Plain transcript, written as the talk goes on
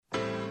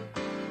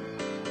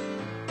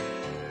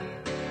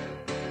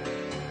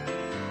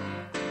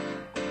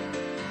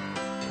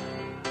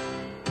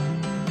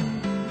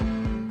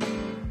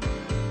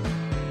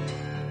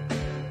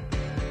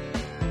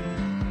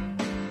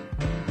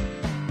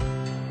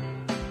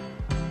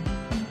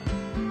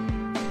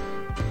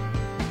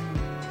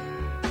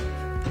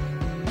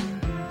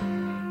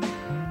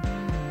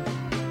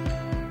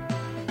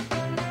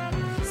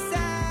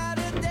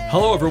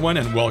Hello, everyone,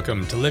 and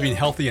welcome to Living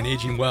Healthy and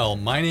Aging Well.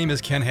 My name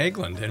is Ken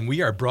Haglind, and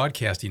we are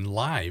broadcasting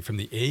live from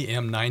the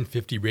AM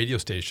 950 radio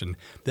station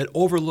that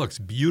overlooks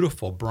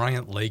beautiful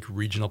Bryant Lake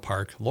Regional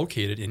Park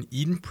located in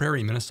Eden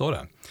Prairie,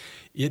 Minnesota.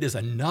 It is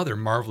another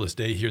marvelous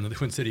day here in the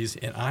Twin Cities,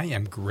 and I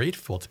am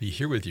grateful to be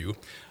here with you.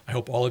 I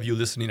hope all of you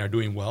listening are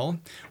doing well.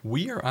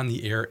 We are on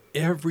the air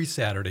every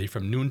Saturday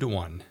from noon to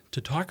 1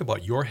 to talk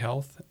about your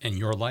health and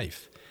your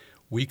life.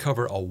 We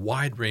cover a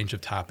wide range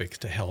of topics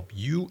to help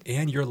you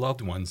and your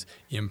loved ones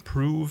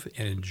improve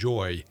and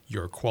enjoy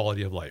your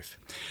quality of life.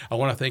 I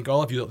want to thank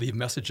all of you that leave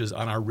messages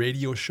on our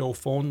radio show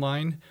phone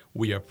line.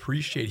 We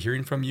appreciate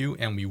hearing from you,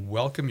 and we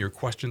welcome your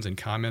questions and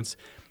comments.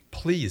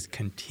 Please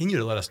continue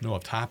to let us know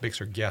of topics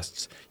or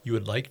guests you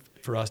would like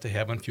for us to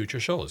have on future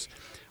shows.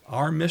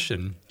 Our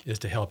mission is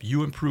to help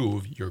you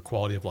improve your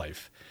quality of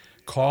life.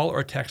 Call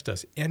or text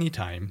us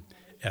anytime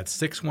at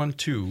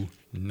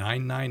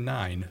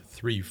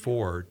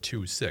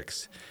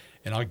 612-999-3426.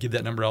 And I'll give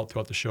that number out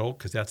throughout the show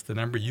because that's the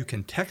number you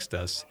can text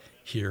us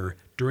here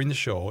during the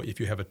show if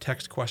you have a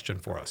text question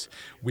for us.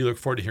 We look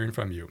forward to hearing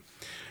from you.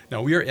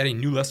 Now, we are adding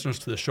new listeners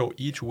to the show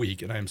each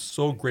week, and I am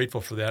so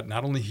grateful for that,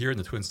 not only here in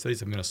the Twin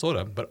Cities of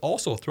Minnesota, but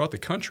also throughout the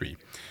country.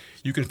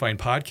 You can find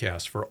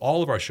podcasts for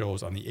all of our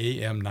shows on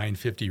the AM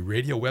 950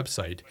 radio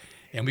website,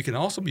 and we can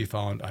also be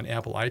found on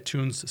Apple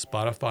iTunes,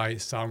 Spotify,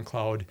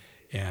 SoundCloud,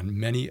 and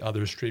many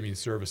other streaming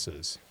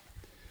services.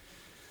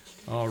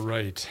 All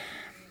right.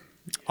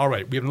 We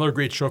have another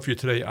great show for you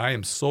today. I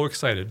am so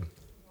excited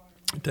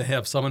to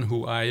have someone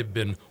who I have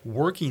been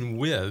working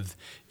with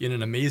in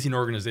an amazing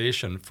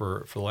organization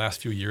for the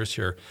last few years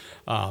here,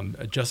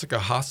 Jessica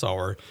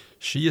Hausauer.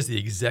 She is the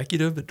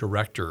Executive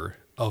Director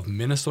of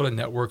Minnesota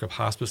Network of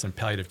Hospice and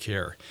Palliative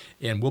Care,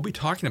 and we'll be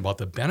talking about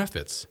the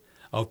benefits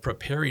of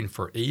preparing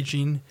for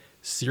aging,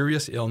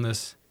 serious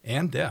illness,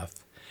 and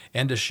death,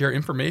 and to share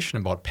information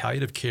about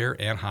palliative care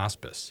and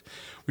hospice.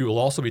 We will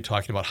also be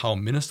talking about how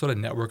Minnesota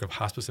Network of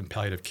Hospice and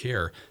Palliative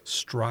Care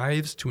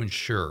strives to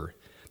ensure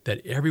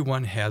that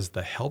everyone has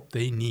the help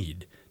they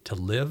need to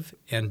live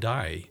and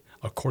die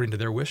according to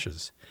their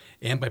wishes,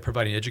 and by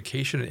providing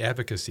education and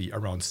advocacy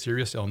around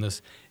serious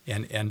illness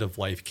and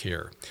end-of-life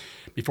care.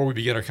 Before we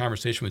begin our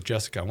conversation with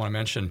Jessica, I want to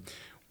mention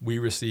we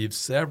received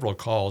several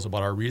calls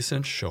about our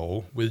recent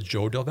show with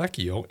Joe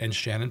Delvecchio and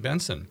Shannon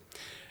Benson.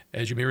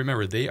 As you may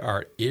remember, they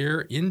are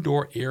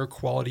indoor air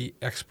quality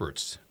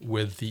experts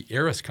with the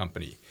Aris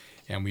Company,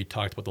 and we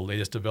talked about the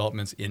latest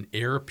developments in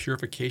air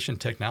purification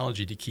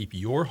technology to keep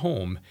your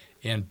home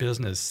and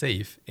business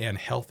safe and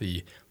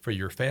healthy for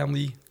your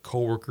family,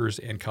 coworkers,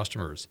 and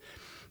customers.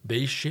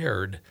 They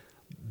shared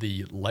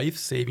the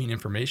life-saving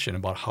information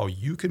about how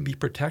you can be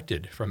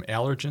protected from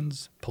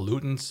allergens,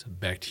 pollutants,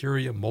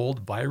 bacteria,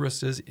 mold,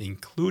 viruses,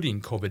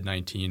 including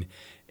COVID-19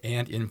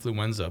 and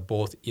influenza,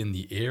 both in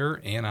the air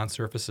and on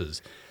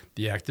surfaces.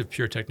 The Active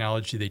Pure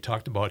technology they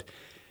talked about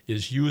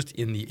is used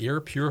in the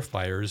air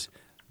purifiers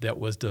that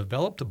was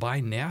developed by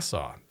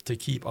NASA to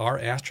keep our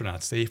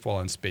astronauts safe while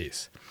in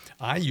space.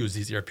 I use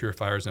these air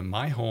purifiers in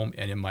my home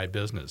and in my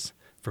business.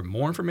 For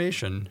more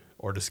information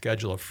or to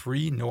schedule a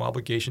free,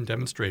 no-obligation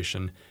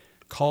demonstration,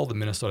 call the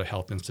Minnesota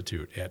Health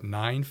Institute at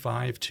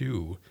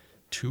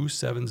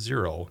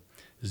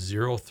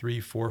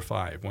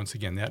 952-270-0345. Once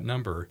again, that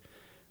number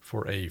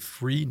for a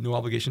free,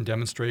 no-obligation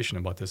demonstration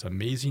about this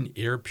amazing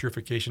air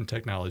purification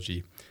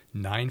technology,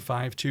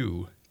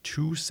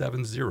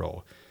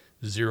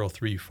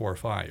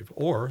 952-270-0345.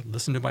 Or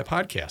listen to my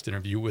podcast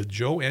interview with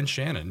Joe and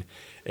Shannon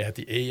at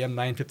the AM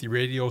 950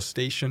 radio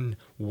station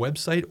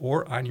website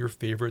or on your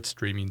favorite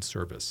streaming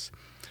service.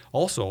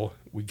 Also,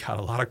 we got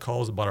a lot of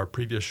calls about our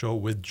previous show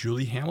with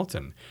Julie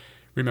Hamilton.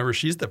 Remember,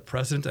 she's the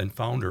president and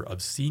founder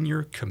of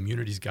Senior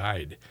Communities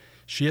Guide.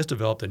 She has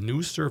developed a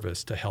new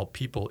service to help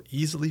people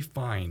easily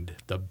find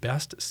the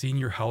best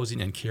senior housing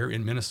and care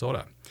in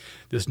Minnesota.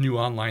 This new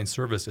online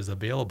service is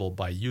available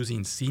by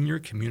using Senior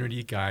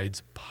Community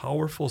Guide's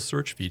powerful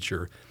search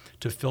feature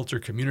to filter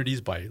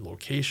communities by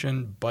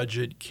location,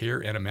 budget, care,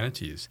 and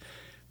amenities.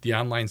 The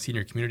online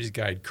Senior Communities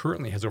Guide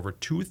currently has over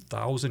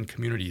 2,000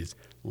 communities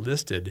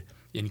listed,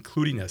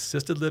 including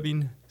assisted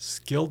living,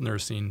 skilled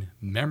nursing,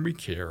 memory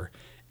care,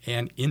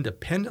 and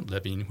independent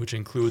living, which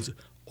includes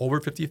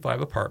over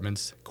 55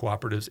 apartments,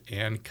 cooperatives,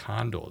 and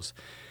condos.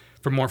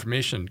 For more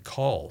information,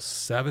 call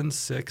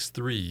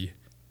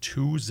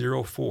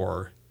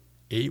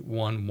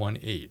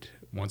 763-204-8118.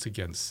 Once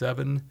again,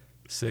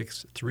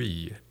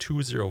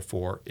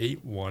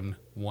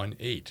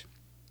 763-204-8118.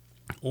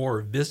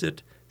 Or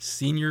visit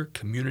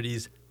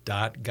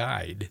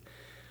seniorcommunities.guide.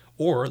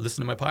 Or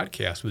listen to my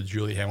podcast with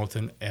Julie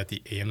Hamilton at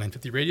the AM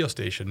 950 radio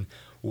station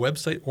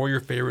website or your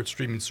favorite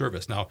streaming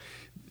service. Now,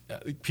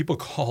 people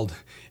called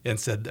and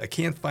said, I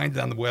can't find it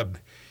on the web.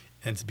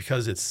 And it's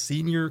because it's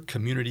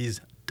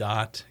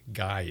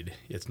seniorcommunities.guide.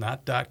 It's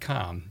not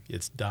 .com,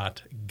 it's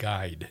 .guide,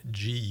 Guide.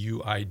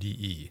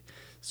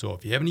 So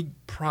if you have any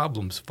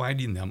problems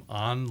finding them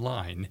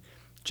online,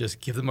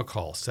 just give them a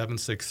call,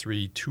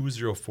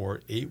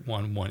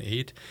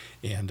 763-204-8118.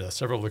 And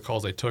several of the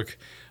calls I took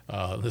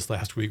this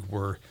last week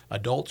were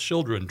adult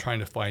children trying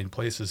to find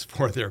places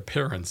for their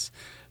parents.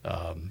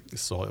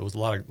 So it was a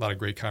lot of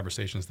great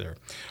conversations there.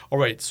 All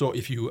right, so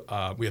if you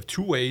we have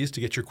two ways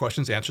to get your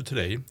questions answered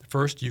today.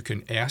 First, you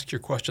can ask your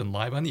question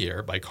live on the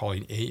air by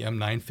calling AM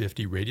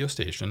 950 radio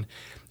station,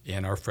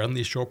 and our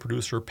friendly show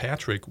producer,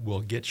 Patrick, will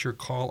get your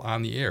call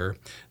on the air.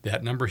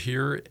 That number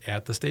here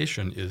at the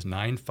station is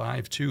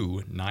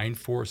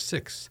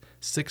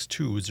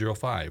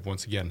 952-946-6205.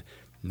 Once again,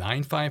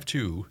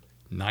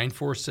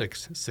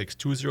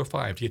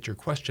 952-946-6205 to get your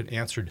question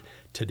answered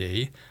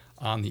today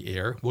on the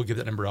air. We'll give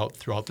that number out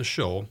throughout the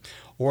show.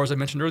 Or as I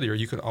mentioned earlier,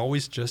 you can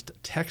always just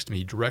text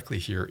me directly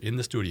here in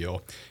the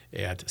studio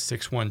at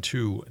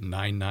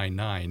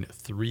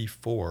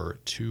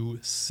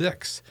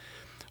 612-999-3426.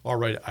 All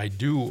right, I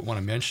do want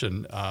to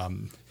mention I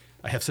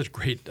have such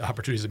great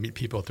opportunities to meet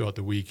people throughout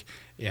the week,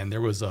 and there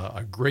was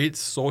a great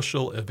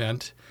social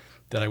event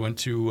that I went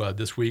to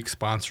this week,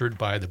 sponsored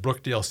by the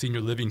Brookdale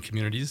Senior Living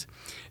Communities,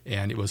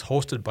 and it was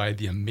hosted by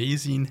the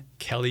amazing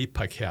Kelly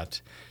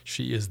Paquette.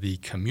 She is the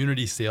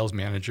Community Sales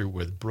Manager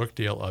with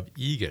Brookdale of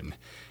Egan,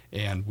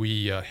 and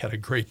we had a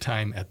great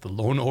time at the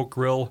Lone Oak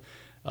Grill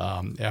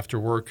after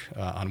work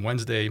on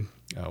Wednesday.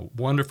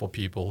 Wonderful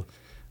people.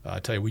 I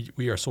tell you,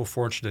 we are so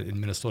fortunate in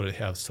Minnesota to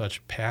have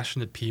such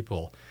passionate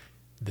people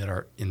that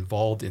are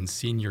involved in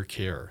senior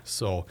care.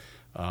 So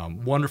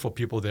wonderful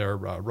people there.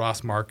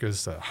 Ross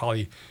Marcus,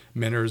 Holly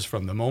Minners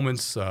from the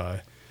Moments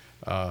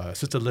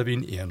Assisted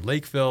Living in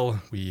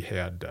Lakeville. We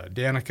had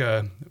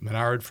Danica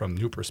Menard from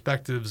New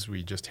Perspectives.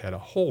 We just had a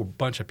whole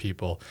bunch of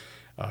people.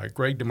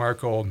 Greg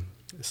DeMarco,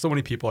 so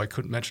many people, I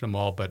couldn't mention them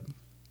all, but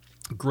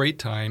great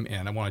time.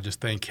 And I want to just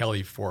thank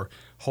Kelly for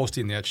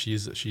hosting that.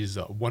 She's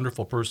a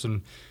wonderful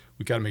person.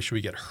 We got to make sure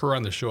we get her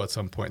on the show at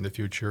some point in the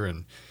future.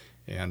 And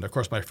of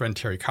course, my friend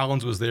Terry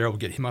Collins was there. We'll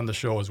get him on the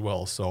show as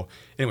well. So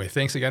anyway,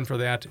 thanks again for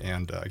that.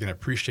 And again, I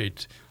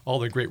appreciate all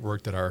the great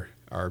work that our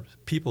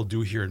people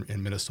do here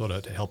in Minnesota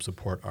to help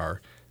support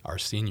our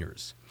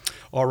seniors.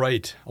 All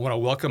right, I want to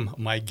welcome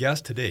my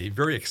guest today.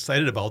 Very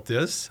excited about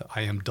this.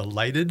 I am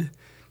delighted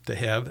to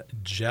have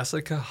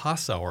Jessica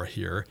Hausauer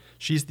here.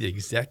 She's the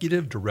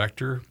Executive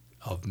Director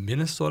of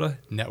Minnesota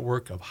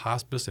Network of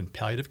Hospice and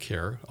Palliative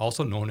Care,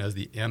 also known as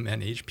the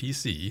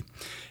MNHPC.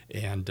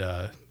 And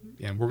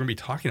we're going to be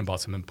talking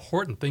about some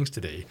important things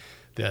today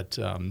that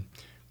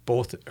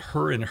both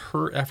her and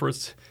her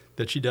efforts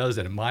that she does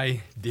and in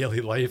my daily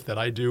life that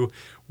I do,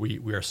 we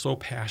are so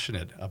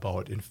passionate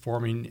about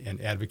informing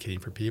and advocating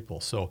for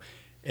people. So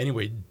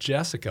anyway,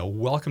 Jessica,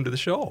 welcome to the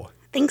show.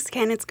 Thanks,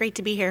 Ken. It's great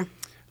to be here.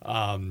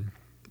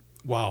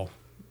 Wow.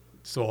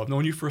 So I've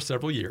known you for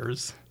several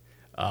years.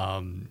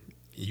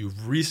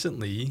 You've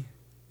recently,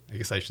 I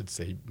guess I should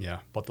say,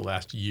 about the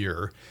last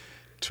year,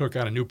 took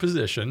on a new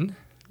position,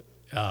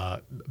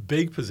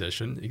 big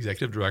position,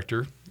 Executive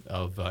Director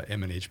of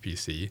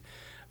MNHPC.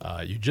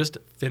 You just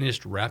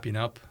finished wrapping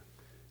up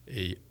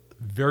a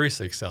very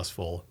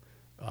successful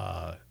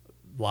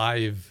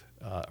live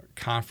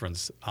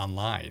conference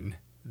online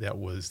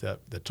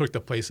that took the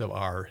place of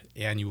our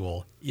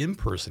annual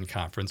in-person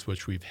conference,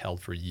 which we've held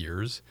for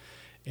years,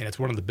 and it's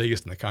one of the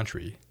biggest in the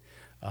country.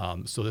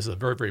 So this is a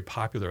very, very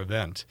popular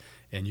event,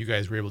 and you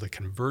guys were able to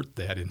convert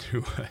that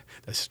into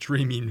a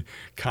streaming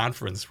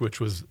conference, which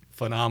was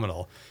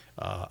phenomenal.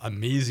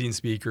 Amazing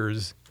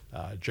speakers.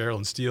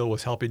 Geraldine Steele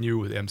was helping you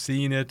with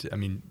emceeing it. I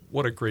mean,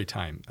 what a great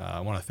time.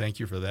 I want to thank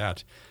you for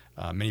that.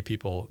 Many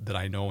people that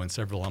I know and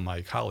several of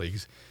my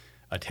colleagues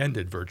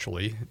attended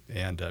virtually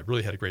and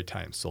really had a great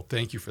time. So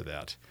thank you for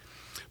that.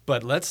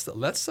 But let's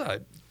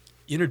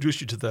introduce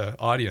you to the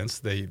audience.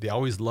 They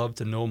always love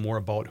to know more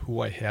about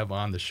who I have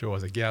on the show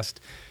as a guest.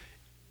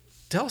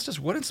 Tell us just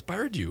what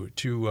inspired you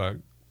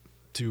to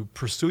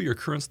pursue your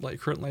current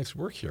life's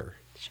work here.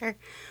 Sure.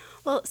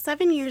 Well,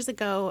 7 years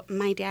ago,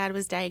 my dad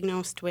was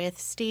diagnosed with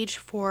stage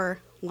 4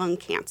 lung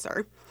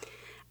cancer.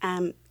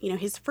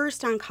 His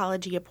first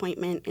oncology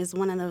appointment is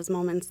one of those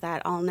moments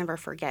that I'll never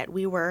forget.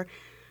 We were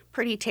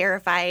pretty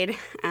terrified.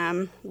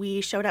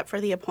 We showed up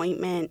for the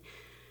appointment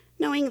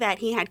knowing that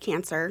he had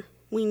cancer.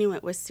 We knew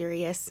it was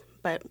serious,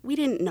 but we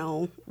didn't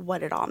know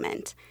what it all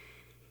meant.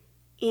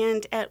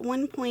 And at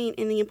one point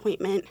in the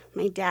appointment,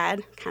 my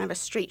dad, kind of a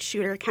straight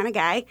shooter kind of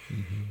guy,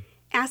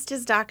 asked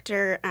his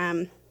doctor,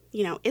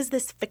 is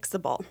this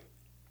fixable?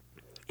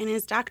 And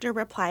his doctor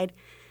replied,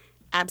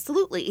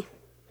 absolutely.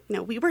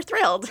 We were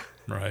thrilled.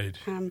 Right.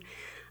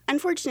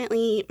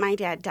 Unfortunately, my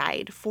dad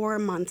died 4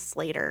 months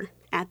later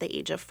at the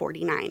age of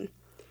 49.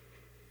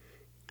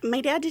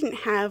 My dad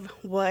didn't have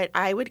what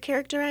I would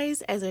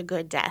characterize as a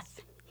good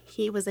death.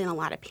 He was in a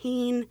lot of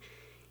pain.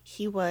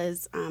 He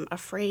was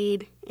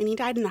afraid, and he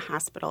died in the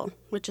hospital,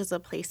 which is a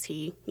place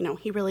he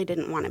really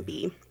didn't want to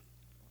be.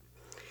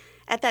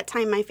 At that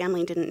time, my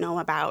family didn't know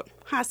about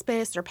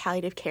hospice or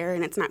palliative care,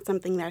 and it's not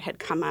something that had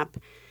come up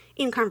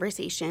in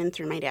conversation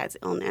through my dad's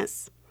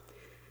illness.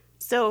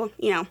 So,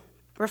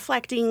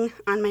 reflecting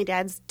on my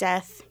dad's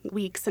death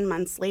weeks and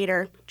months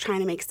later,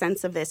 trying to make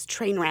sense of this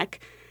train wreck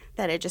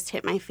that had just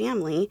hit my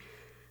family,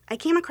 I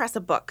came across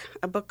a book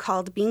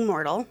called Being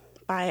Mortal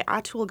by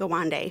Atul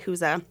Gawande,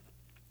 who's a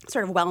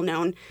sort of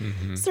well-known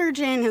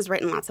surgeon, has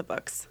written lots of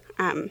books.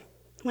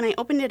 When I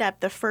opened it up,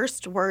 the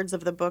first words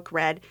of the book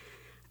read,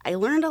 "I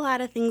learned a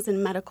lot of things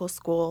in medical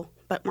school,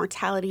 but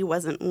mortality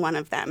wasn't one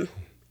of them."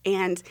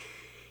 And,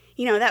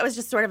 that was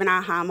just sort of an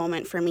aha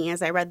moment for me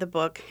as I read the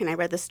book and I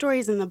read the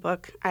stories in the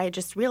book. I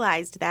just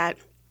realized that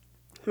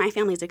my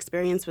family's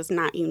experience was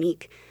not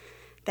unique,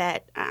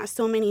 that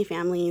so many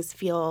families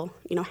feel,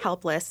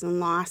 helpless and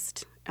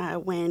lost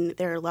when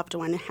their loved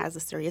one has a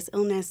serious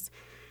illness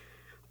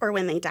or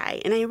when they die.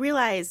 And I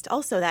realized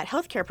also that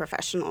healthcare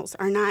professionals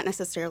are not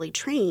necessarily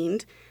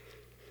trained,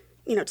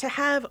 to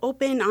have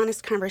open,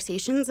 honest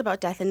conversations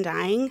about death and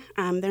dying.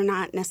 They're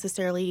not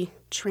necessarily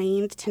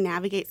trained to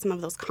navigate some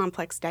of those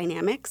complex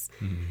dynamics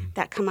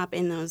that come up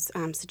in those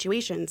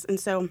situations. And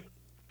so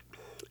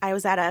I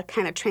was at a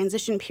kind of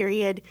transition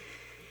period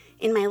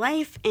in my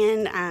life,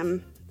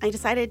 and I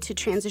decided to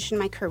transition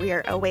my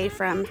career away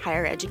from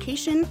higher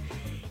education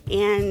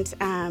and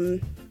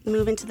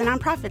move into the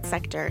nonprofit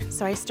sector.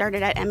 So I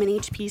started at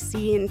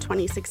MNHPC in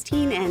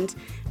 2016 and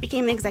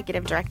became the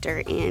executive director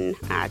in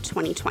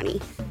 2020.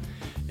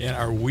 And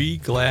are we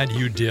glad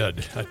you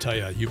did? I tell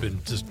you, you've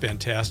been just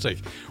fantastic.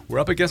 We're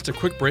up against a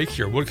quick break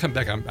here. We'll come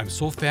back. I'm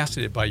so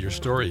fascinated by your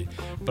story,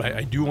 but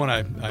I do want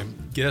to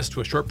get us to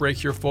a short break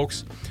here,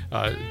 folks.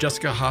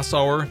 Jessica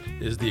Hausauer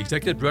is the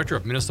Executive Director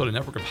of Minnesota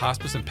Network of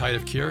Hospice and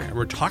Palliative Care, and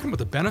we're talking about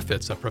the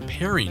benefits of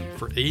preparing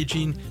for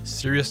aging,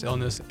 serious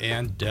illness,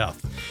 and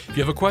death. If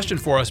you have a question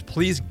for us,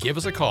 please give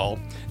us a call,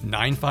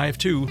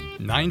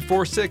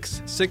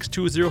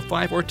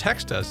 952-946-6205, or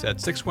text us at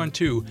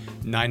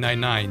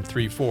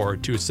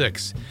 612-999-3426.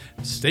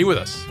 Stay with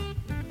us.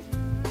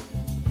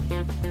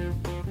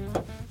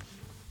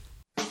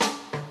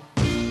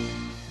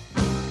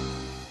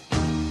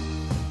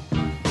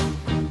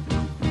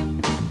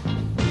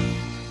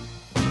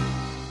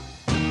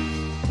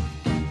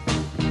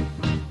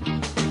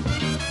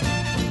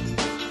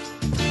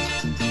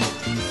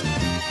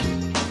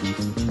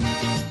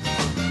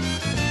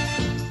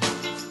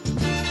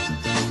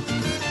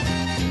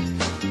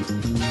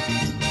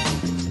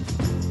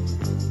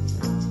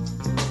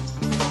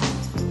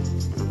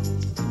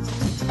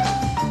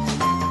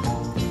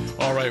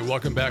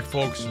 Welcome back,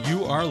 folks.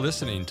 You are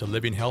listening to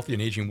Living Healthy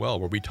and Aging Well,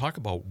 where we talk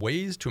about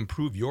ways to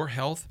improve your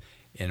health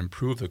and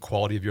improve the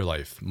quality of your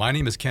life. My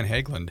name is Ken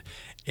Haglind,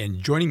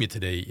 and joining me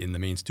today in the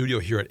main studio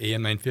here at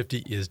AM 950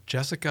 is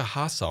Jessica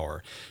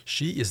Hausauer.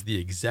 She is the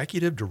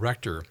Executive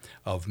Director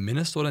of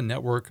Minnesota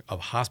Network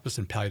of Hospice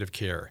and Palliative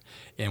Care,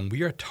 and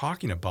we are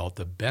talking about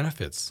the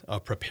benefits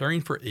of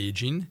preparing for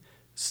aging,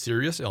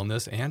 serious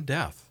illness, and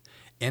death,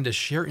 and to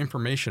share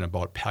information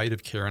about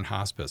palliative care and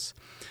hospice.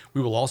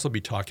 We will also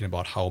be talking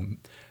about how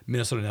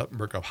Minnesota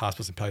Network of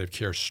Hospice and Palliative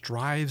Care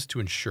strives to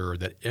ensure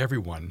that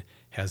everyone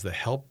has the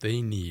help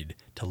they need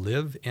to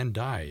live and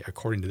die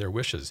according to their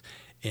wishes,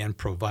 and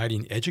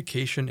providing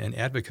education and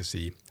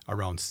advocacy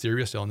around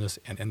serious illness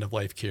and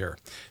end-of-life care.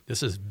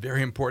 This is a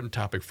very important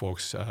topic,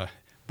 folks.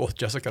 Both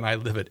Jessica and I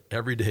live it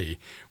every day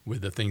with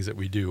the things that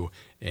we do,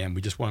 and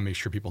we just want to make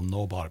sure people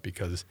know about it,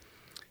 because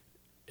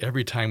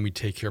every time we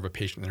take care of a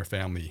patient and their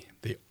family,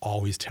 they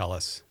always tell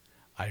us,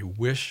 "I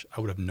wish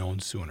I would have known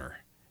sooner."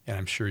 And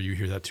I'm sure you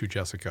hear that too,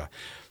 Jessica.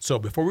 So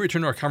before we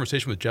return to our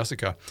conversation with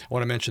Jessica, I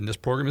want to mention this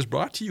program is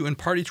brought to you in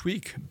part each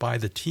week by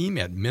the team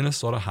at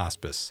Minnesota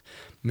Hospice.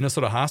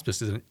 Minnesota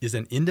Hospice is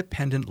an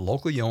independent,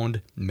 locally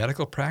owned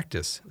medical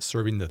practice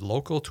serving the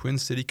local Twin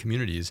City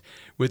communities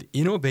with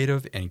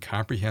innovative and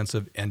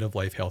comprehensive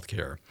end-of-life health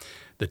care.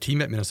 The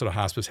team at Minnesota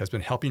Hospice has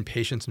been helping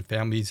patients and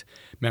families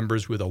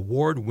members with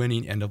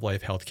award-winning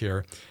end-of-life health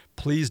care.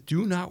 Please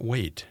do not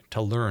wait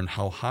to learn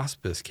how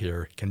hospice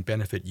care can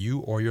benefit you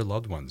or your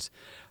loved ones.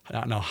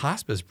 Now,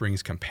 hospice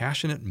brings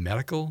compassionate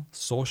medical,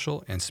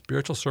 social, and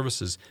spiritual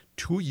services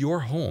to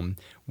your home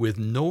with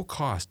no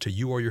cost to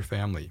you or your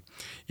family.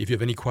 If you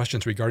have any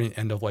questions regarding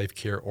end-of-life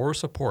care or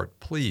support,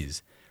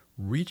 please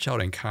reach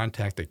out and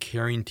contact the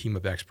caring team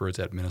of experts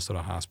at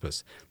Minnesota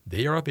Hospice.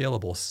 They are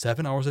available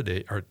 7 hours a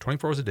day, or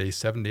 24 hours a day,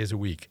 7 days a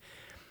week.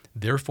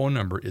 Their phone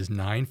number is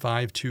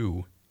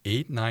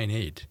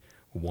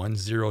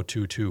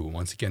 952-898-1022.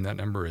 Once again, that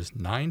number is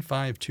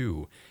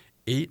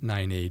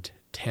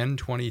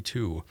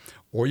 952-898-1022.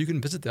 Or you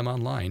can visit them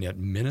online at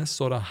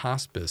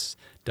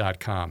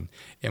minnesotahospice.com.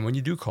 And when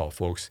you do call,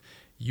 folks,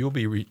 you'll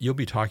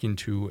be talking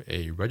to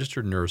a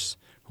registered nurse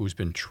who's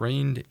been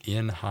trained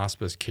in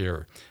hospice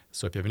care.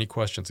 So if you have any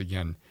questions,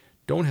 again,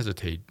 don't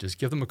hesitate. Just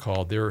give them a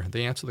call.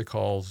 They answer the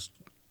calls,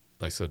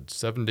 like I said,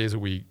 7 days a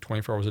week,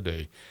 24 hours a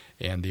day,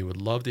 and they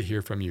would love to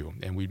hear from you.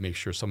 And we'd make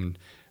sure someone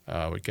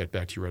would get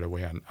back to you right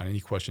away on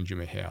any questions you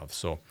may have.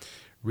 So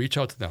reach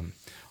out to them.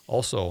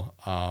 Also,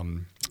 I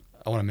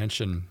want to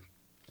mention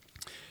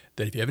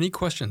that if you have any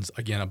questions,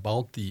 again,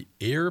 about the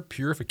air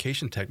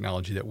purification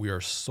technology that we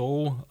are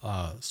so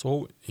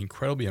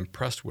incredibly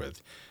impressed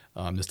with,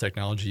 This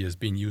technology is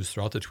being used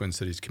throughout the Twin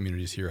Cities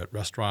communities here at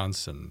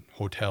restaurants and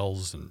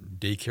hotels and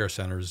daycare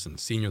centers and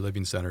senior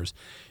living centers.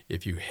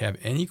 If you have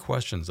any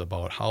questions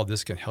about how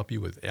this can help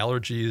you with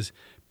allergies,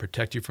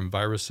 protect you from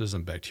viruses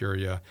and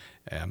bacteria,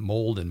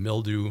 mold and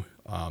mildew,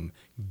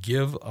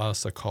 give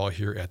us a call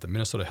here at the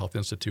Minnesota Health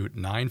Institute,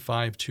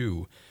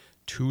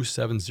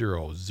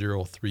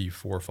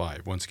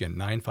 952-270-0345. Once again,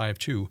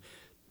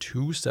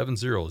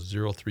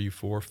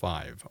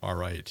 952-270-0345. All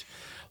right.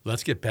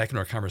 Let's get back into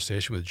our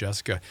conversation with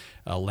Jessica.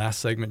 Last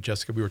segment,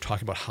 Jessica, we were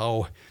talking about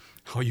how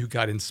you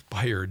got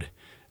inspired.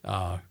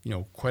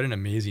 Quite an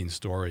amazing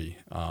story.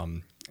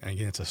 And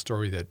again, it's a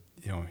story that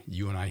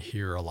you and I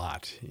hear a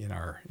lot in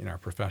our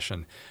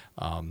profession,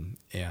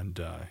 and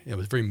it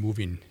was very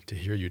moving to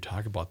hear you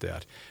talk about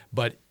that.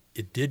 But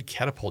it did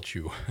catapult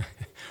you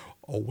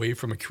away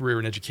from a career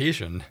in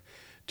education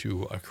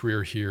to a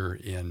career here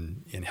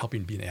in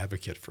helping be an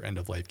advocate for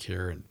end-of-life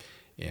care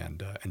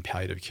and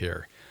palliative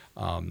care.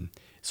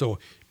 So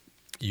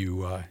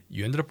you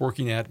ended up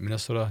working at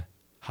Minnesota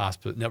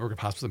Hospice, Network of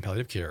Hospice and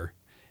Palliative Care,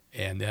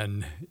 and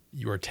then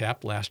you were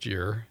tapped last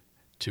year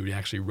to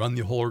actually run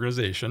the whole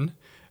organization.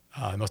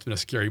 It must have been a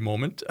scary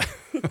moment,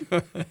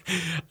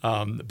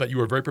 but you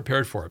were very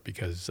prepared for it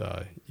because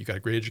you got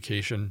a great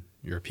education,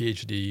 you're a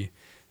PhD,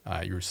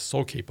 you're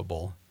so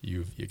capable.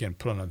 You've, again,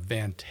 put on a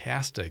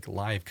fantastic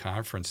live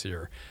conference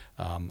here,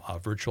 a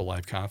virtual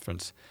live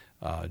conference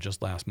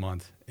just last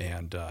month.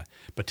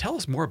 But tell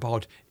us more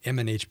about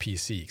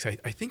MNHPC, because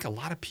I think a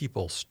lot of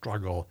people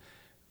struggle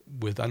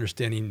with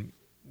understanding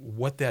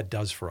what that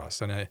does for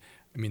us. And I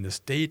mean, the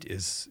state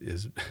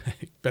is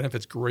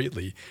benefits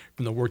greatly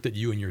from the work that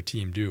you and your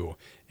team do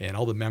and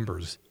all the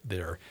members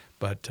there.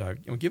 But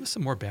give us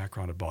some more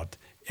background about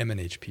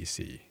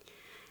MNHPC.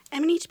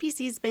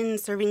 MNHPC has been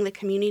serving the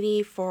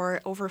community for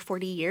over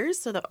 40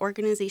 years. So the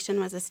organization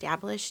was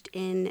established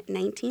in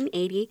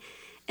 1980.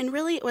 And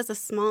really, it was a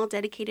small,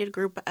 dedicated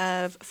group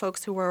of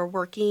folks who were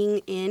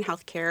working in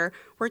healthcare,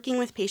 working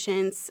with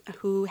patients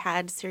who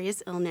had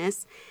serious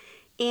illness.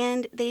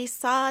 And they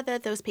saw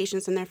that those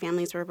patients and their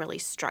families were really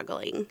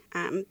struggling.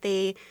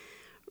 They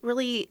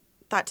really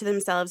thought to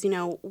themselves,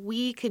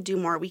 we could do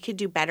more, we could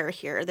do better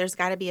here. There's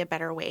got to be a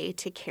better way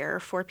to care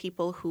for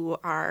people who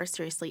are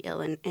seriously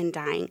ill and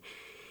dying.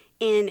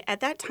 And at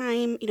that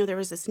time, there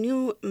was this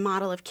new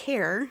model of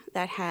care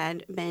that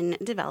had been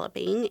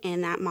developing,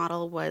 and that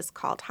model was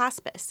called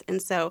hospice.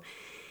 And so,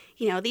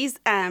 these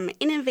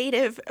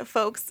innovative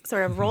folks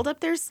sort of rolled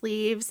up their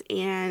sleeves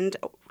and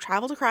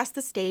traveled across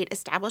the state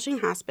establishing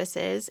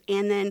hospices,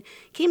 and then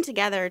came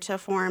together to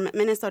form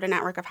Minnesota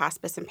Network of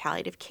Hospice and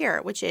Palliative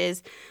Care, which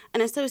is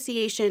an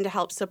association to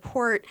help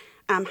support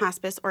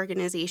hospice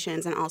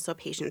organizations and also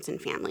patients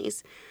and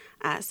families.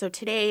 So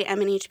today,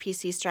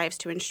 MNHPC strives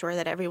to ensure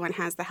that everyone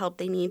has the help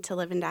they need to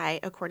live and die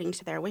according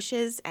to their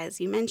wishes.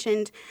 As you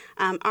mentioned,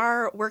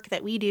 our work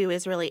that we do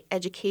is really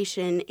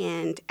education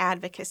and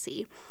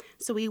advocacy.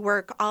 So we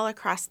work all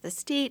across the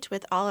state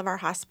with all of our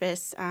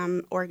hospice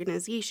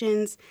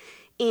organizations,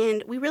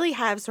 and we really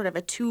have sort of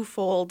a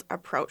twofold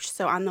approach.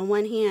 So on the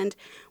one hand,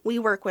 we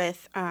work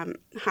with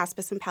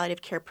hospice and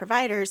palliative care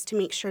providers to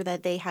make sure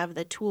that they have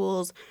the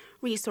tools,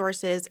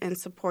 resources, and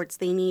supports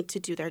they need to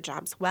do their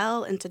jobs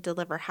well and to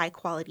deliver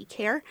high-quality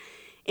care.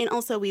 And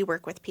also we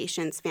work with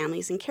patients,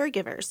 families, and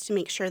caregivers to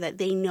make sure that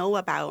they know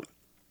about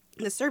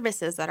the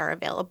services that are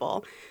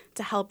available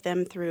to help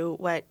them through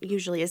what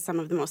usually is some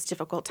of the most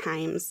difficult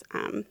times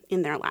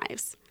in their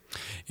lives.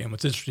 And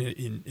what's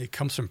interesting, it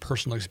comes from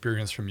personal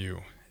experience from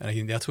you. And I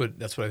think that's what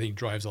I think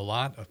drives a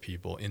lot of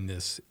people in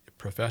this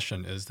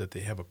profession, is that they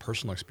have a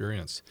personal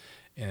experience,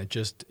 and it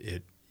just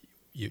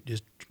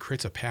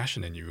creates a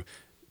passion in you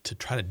to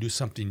try to do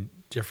something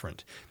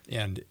different.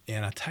 And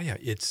I tell you,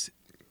 it's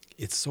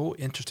so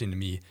interesting to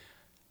me.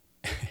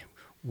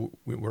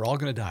 We're all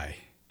going to die,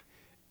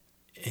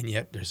 and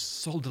yet there's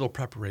so little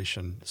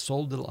preparation, so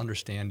little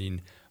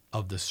understanding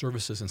of the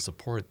services and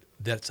support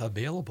that's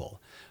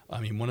available.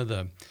 I mean, one of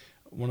the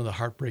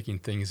heartbreaking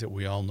things that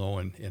we all know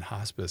in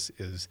hospice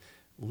is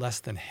less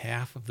than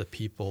half of the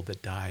people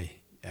that die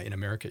in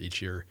America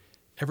each year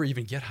ever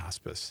even get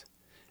hospice,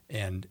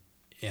 and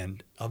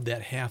of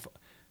that half,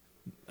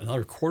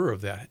 another quarter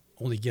of that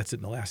only gets it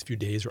in the last few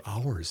days or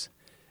hours.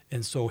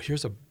 And so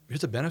here's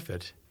a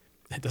benefit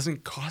that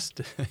doesn't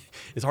cost.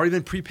 It's already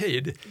been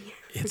prepaid.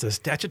 It's a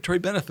statutory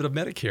benefit of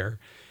Medicare.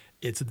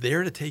 It's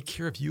there to take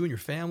care of you and your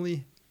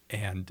family,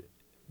 and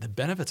the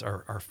benefits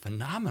are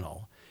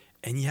phenomenal.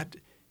 And yet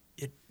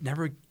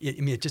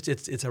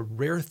it's a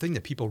rare thing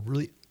that people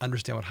really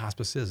understand what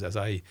hospice is. As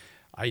I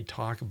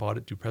talk about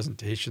it, do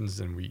presentations,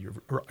 and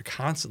we're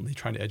constantly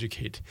trying to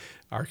educate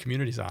our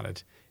communities on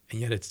it. And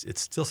yet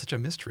it's still such a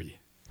mystery.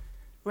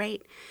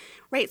 Right.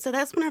 So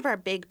that's one of our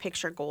big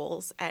picture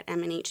goals at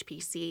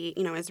MNHPC,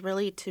 is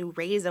really to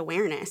raise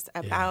awareness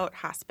about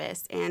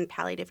hospice and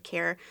palliative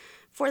care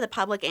for the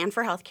public and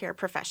for healthcare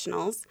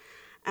professionals.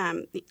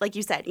 Like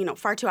you said,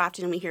 far too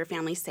often we hear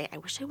families say, I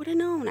wish I would have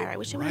known, or I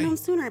wish I would have known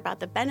sooner about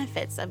the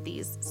benefits of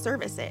these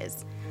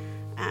services.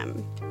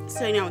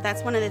 So,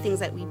 that's one of the things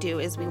that we do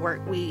is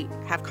we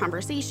have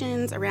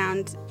conversations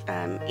around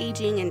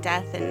aging and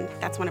death, and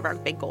that's one of our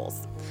big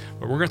goals.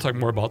 But we're going to talk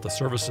more about the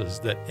services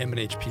that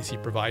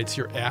MNHPC provides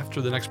here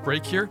after the next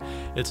break here.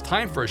 It's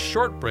time for a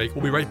short break.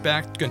 We'll be right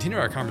back to continue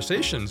our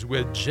conversations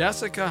with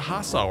Jessica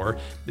Hausauer,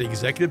 the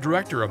Executive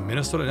Director of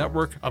Minnesota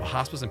Network of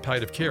Hospice and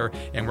Palliative Care,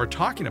 and we're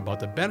talking about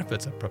the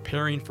benefits of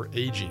preparing for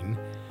aging,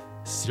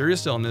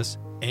 serious illness,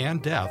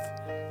 and death,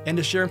 and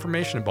to share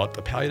information about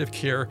the palliative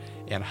care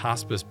and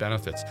hospice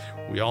benefits.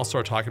 We also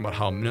are talking about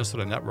how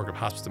Minnesota Network of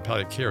Hospice and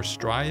Palliative Care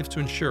strives to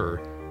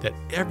ensure that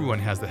everyone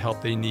has the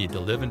help they need to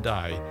live and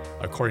die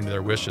according to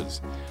their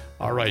wishes.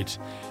 All right,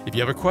 if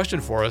you have a question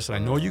for us, and I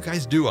know you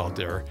guys do out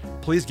there,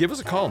 please give us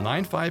a call,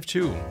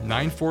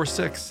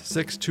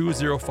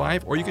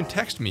 952-946-6205, or you can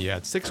text me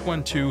at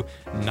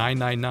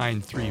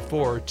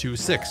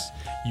 612-999-3426.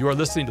 You are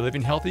listening to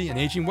Living Healthy and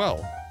Aging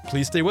Well.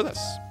 Please stay with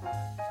us.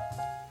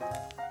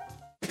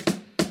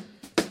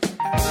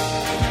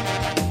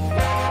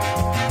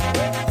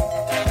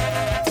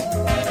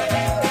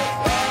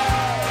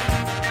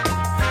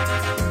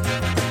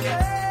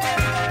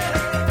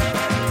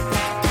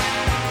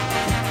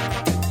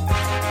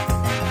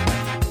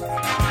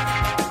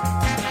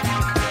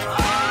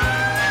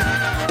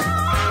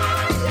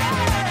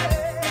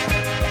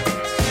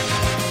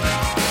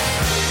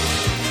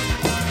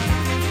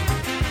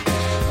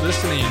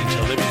 Listening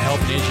to Living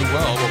Health and Aging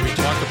Well, where we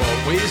talk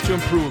about ways to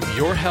improve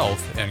your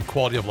health and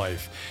quality of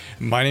life.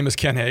 My name is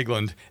Ken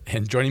Haglind,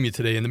 and joining me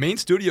today in the main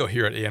studio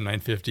here at AM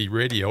 950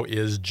 Radio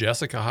is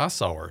Jessica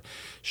Hausauer.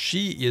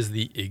 She is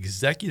the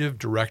Executive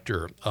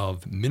Director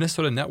of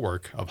Minnesota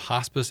Network of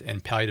Hospice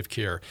and Palliative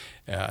Care,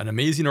 an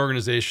amazing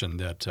organization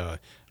that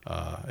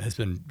has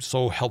been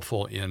so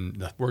helpful in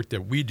the work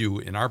that we do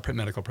in our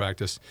medical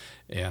practice,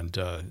 and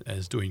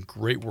is doing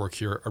great work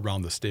here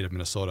around the state of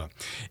Minnesota.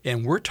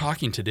 And we're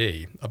talking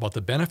today about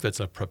the benefits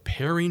of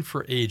preparing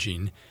for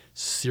aging,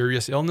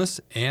 serious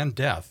illness, and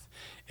death,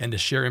 and to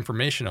share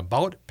information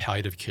about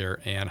palliative care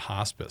and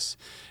hospice.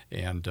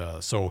 And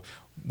so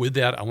with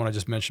that, I want to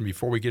just mention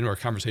before we get into our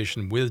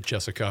conversation with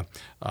Jessica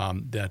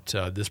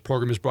that this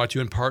program is brought to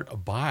you in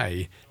part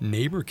by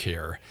Neighbor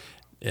Care.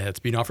 It's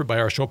being offered by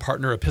our show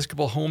partner,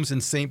 Episcopal Homes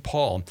in St.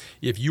 Paul.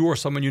 If you or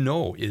someone you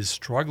know is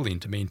struggling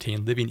to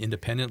maintain living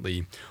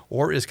independently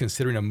or is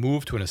considering a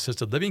move to an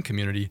assisted living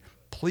community,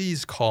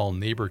 please call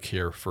Neighbor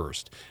Care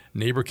first.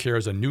 Neighbor Care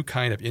is a new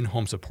kind of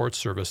in-home support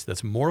service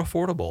that's more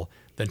affordable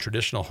than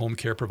traditional home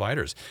care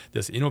providers.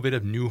 This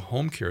innovative new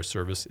home care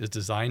service is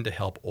designed to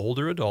help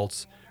older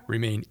adults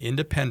remain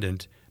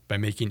independent by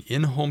making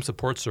in-home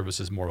support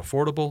services more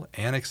affordable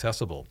and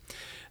accessible.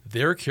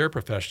 Their care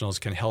professionals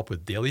can help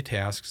with daily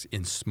tasks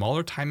in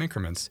smaller time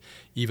increments,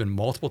 even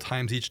multiple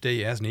times each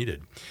day as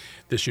needed.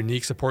 This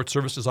unique support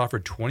service is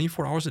offered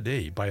 24 hours a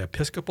day by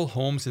Episcopal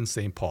Homes in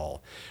St.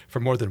 Paul. For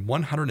more than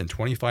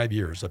 125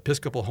 years,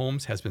 Episcopal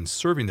Homes has been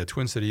serving the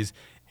Twin Cities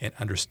and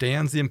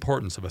understands the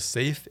importance of a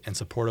safe and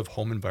supportive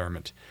home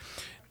environment.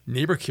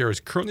 Neighbor Care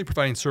is currently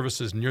providing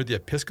services near the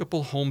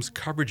Episcopal Homes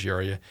coverage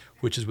area,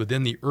 which is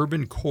within the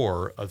urban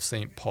core of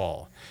St.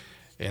 Paul.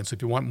 And so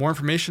if you want more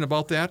information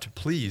about that,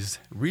 please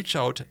reach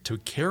out to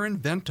Karen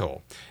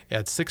Vento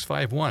at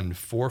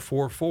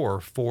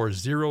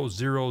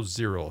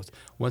 651-444-4000.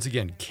 Once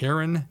again,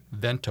 Karen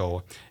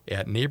Vento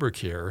at Neighbor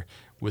Care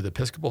with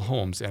Episcopal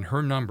Homes, and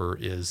her number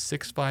is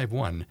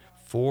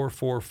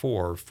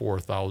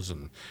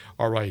 651-444-4000.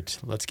 All right,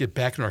 let's get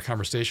back into our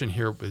conversation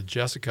here with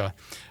Jessica.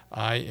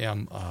 I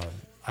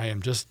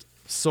am just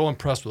so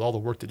impressed with all the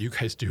work that you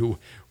guys do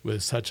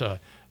with such a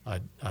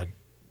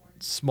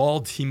small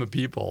team of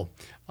people,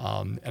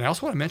 and I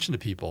also want to mention to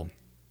people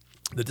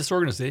that this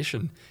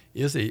organization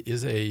is a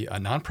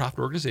nonprofit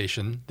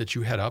organization that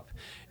you head up,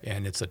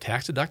 and it's a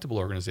tax-deductible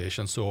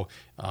organization. So,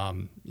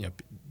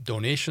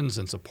 donations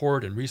and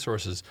support and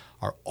resources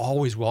are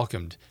always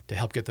welcomed to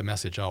help get the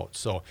message out.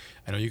 So,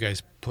 I know you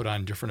guys put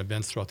on different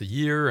events throughout the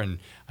year, and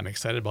I'm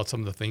excited about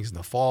some of the things in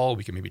the fall.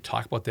 We can maybe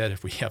talk about that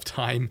if we have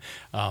time.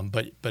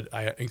 But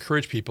I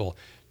encourage people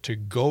to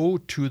go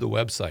to the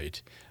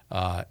website.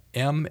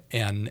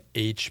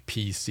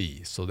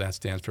 MNHPC. So that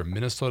stands for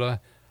Minnesota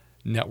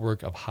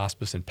Network of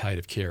Hospice and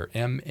Palliative Care,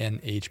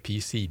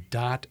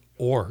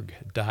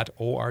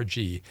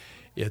 MNHPC.org.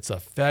 It's a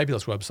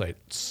fabulous website.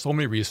 So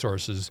many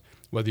resources.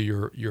 Whether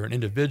you're an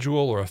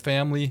individual or a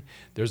family,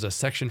 there's a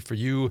section for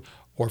you,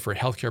 or for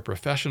healthcare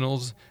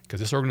professionals, because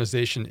this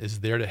organization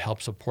is there to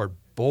help support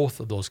both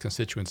of those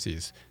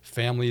constituencies,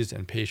 families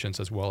and patients,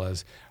 as well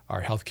as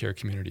our healthcare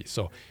community.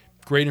 So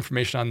great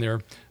information on there.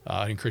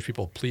 I encourage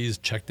people, please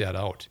check that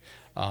out.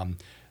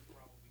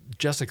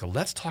 Jessica,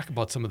 let's talk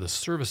about some of the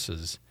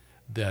services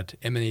that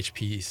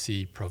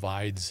MNHPC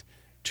provides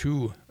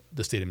to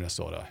the state of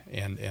Minnesota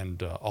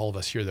and all of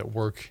us here that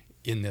work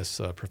in this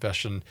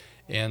profession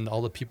and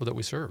all the people that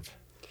we serve.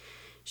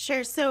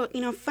 Sure. So,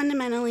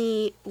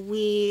 fundamentally,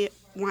 we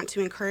want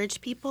to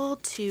encourage people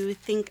to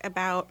think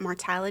about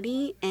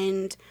mortality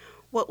and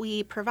What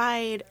we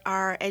provide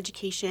are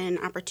education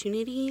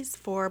opportunities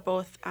for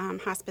both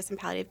hospice and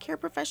palliative care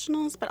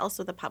professionals, but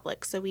also the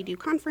public. So we do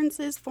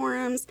conferences,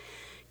 forums,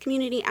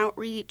 community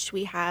outreach.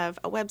 We have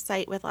a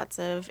website with lots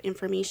of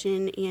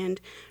information and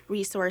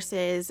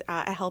resources,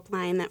 a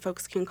helpline that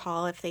folks can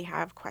call if they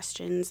have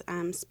questions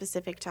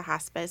specific to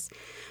hospice.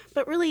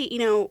 But really,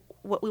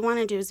 what we want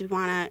to do is we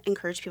want to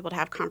encourage people to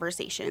have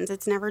conversations.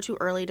 It's never too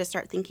early to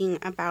start thinking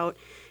about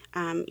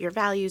your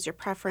values, your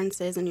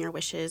preferences, and your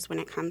wishes when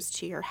it comes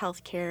to your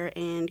health care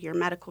and your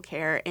medical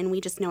care. And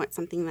we just know it's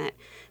something that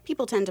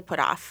people tend to put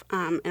off.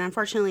 And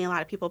unfortunately, a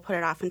lot of people put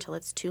it off until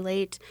it's too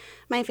late.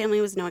 My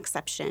family was no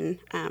exception.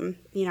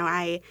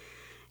 I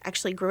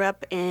actually grew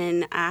up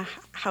in a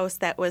house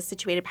that was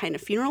situated behind a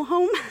funeral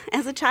home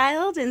as a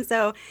child. And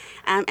so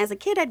as a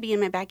kid, I'd be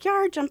in my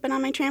backyard jumping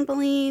on my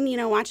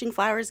trampoline, watching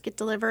flowers get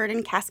delivered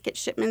and casket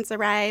shipments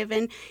arrive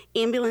and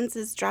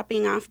ambulances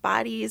dropping off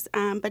bodies.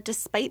 But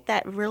despite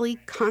that really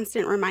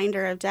constant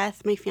reminder of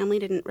death, my family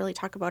didn't really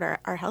talk about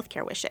our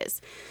healthcare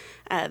wishes.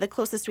 The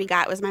closest we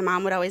got was my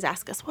mom would always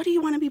ask us, what do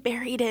you want to be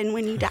buried in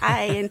when you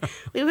die? And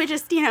we would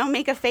just,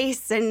 make a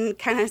face and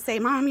kind of say,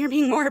 Mom, you're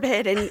being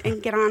morbid,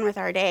 and get on with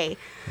our day.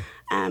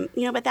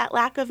 But that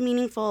lack of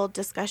meaningful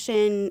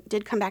discussion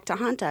did come back to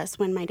haunt us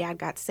when my dad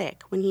got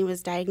sick. When he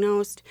was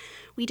diagnosed,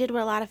 we did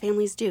what a lot of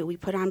families do. We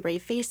put on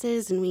brave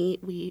faces and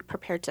we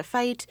prepared to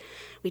fight.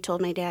 We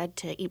told my dad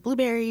to eat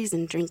blueberries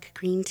and drink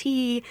green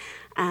tea.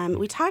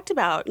 We talked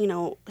about,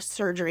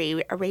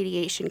 surgery,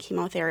 radiation,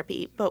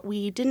 chemotherapy, but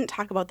we didn't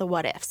talk about the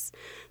what ifs.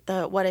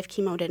 The what if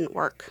chemo didn't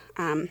work?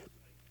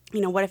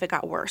 What if it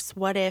got worse?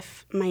 What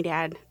if my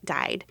dad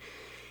died?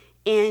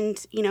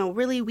 And,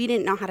 really, we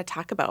didn't know how to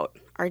talk about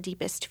our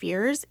deepest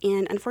fears.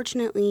 And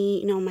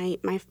unfortunately,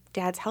 my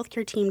dad's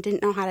healthcare team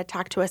didn't know how to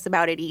talk to us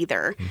about it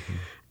either.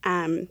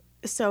 Mm-hmm.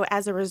 So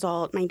as a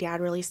result, my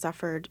dad really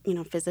suffered,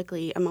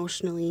 physically,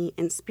 emotionally,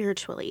 and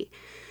spiritually.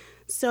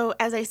 So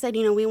as I said,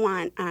 we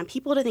want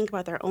people to think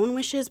about their own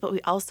wishes, but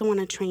we also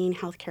want to train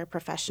healthcare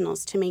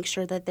professionals to make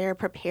sure that they're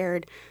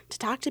prepared to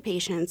talk to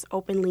patients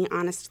openly,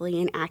 honestly,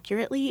 and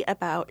accurately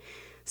about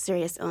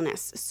serious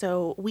illness.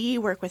 So we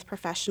work with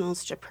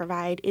professionals to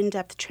provide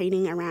in-depth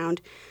training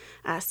around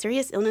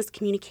serious illness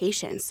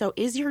communication. So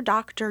is your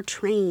doctor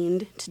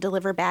trained to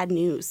deliver bad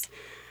news?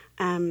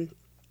 When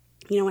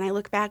I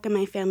look back on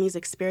my family's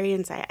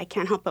experience, I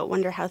can't help but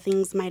wonder how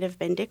things might have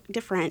been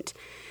different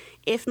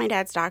if my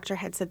dad's doctor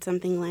had said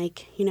something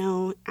like,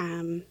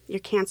 your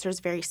cancer is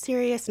very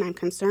serious and I'm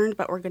concerned,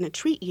 but we're going to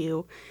treat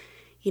you.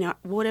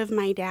 Would have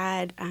my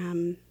dad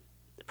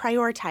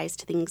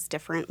prioritized things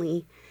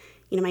differently?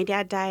 My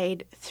dad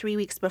died 3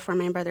 weeks before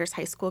my brother's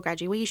high school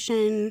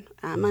graduation,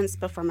 months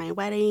before my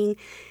wedding.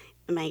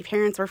 My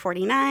parents were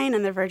 49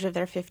 on the verge of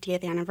their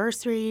 50th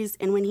anniversaries,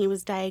 and when he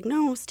was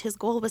diagnosed, his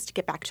goal was to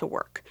get back to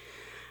work.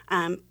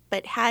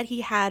 But had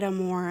he had a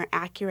more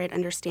accurate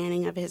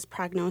understanding of his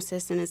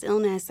prognosis and his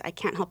illness, I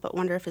can't help but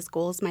wonder if his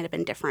goals might have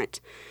been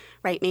different,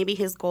 right? Maybe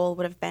his goal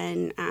would have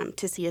been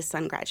to see his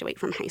son graduate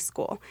from high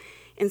school.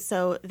 And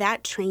so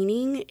that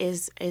training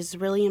is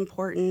really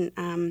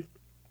important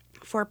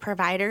for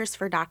providers,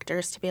 for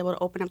doctors to be able to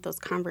open up those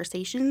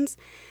conversations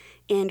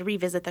and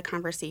revisit the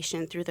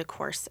conversation through the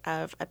course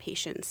of a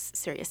patient's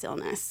serious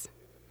illness.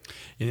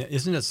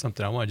 Isn't it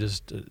something I want to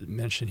just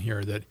mention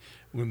here that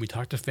when we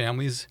talk to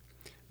families,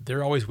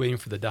 they're always waiting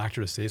for the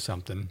doctor to say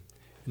something,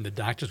 and the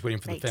doctor's waiting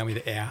for the family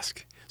to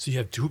ask. So you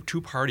have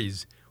two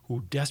parties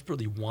who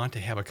desperately want to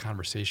have a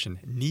conversation,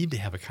 need to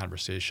have a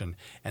conversation,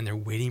 and they're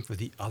waiting for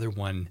the other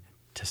one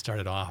to start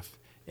it off.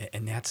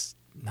 And that's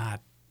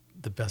not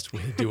the best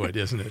way to do it,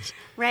 isn't it?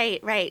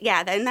 Right.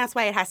 Yeah, and that's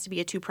why it has to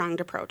be a two-pronged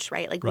approach,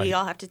 right? We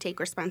all have to take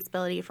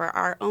responsibility for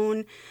our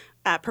own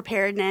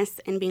preparedness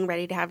and being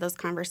ready to have those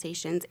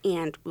conversations,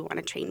 and we want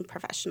to train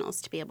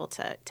professionals to be able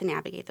to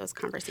navigate those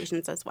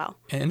conversations as well.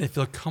 And they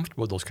feel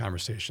comfortable with those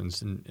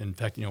conversations. And in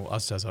fact,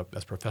 us as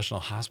professional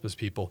hospice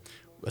people,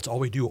 that's all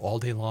we do all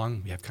day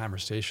long. We have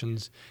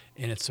conversations,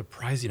 and it's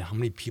surprising how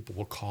many people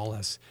will call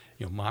us.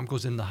 Mom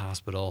goes in the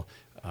hospital,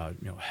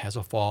 has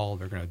a fall,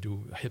 they're going to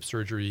do a hip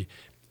surgery,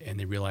 and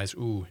they realize,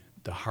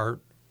 the heart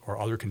or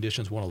other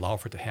conditions won't allow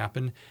for it to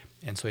happen.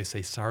 And so they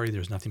say, sorry,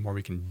 there's nothing more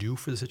we can do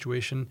for the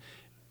situation.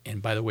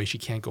 And by the way, she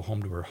can't go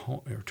home to her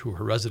home or to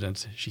her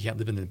residence. She can't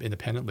live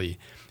independently.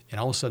 And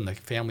all of a sudden, the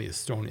family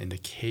is thrown into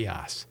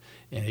chaos.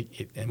 And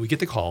we get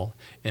the call,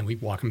 and we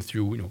walk them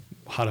through,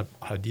 how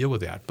to deal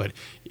with that. But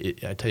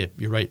I tell you,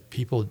 you're right.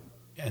 People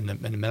in the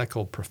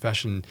medical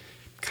profession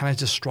kind of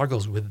just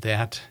struggles with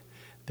that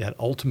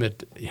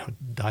ultimate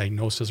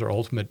diagnosis or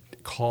ultimate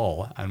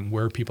call on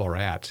where people are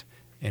at.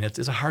 And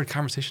it's a hard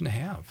conversation to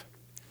have.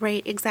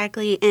 Right,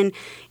 exactly. And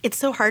it's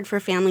so hard for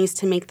families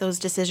to make those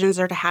decisions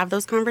or to have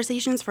those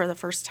conversations for the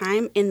first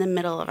time in the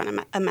middle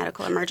of a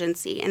medical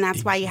emergency. And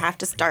that's why you have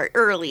to start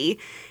early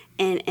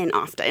and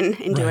often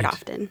and do it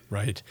often.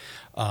 Right.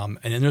 And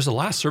then there's a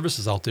lot of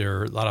services out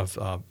there, a lot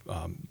of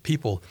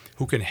people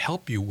who can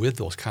help you with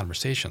those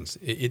conversations.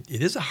 It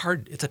is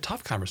it's a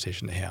tough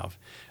conversation to have.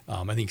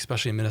 I think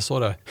especially in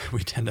Minnesota,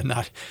 we tend to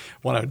not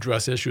want to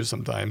address issues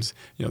sometimes,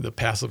 the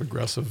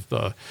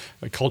passive-aggressive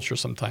culture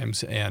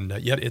sometimes, and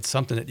yet it's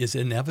something that is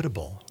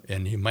inevitable,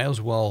 and you might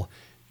as well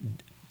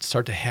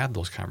start to have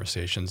those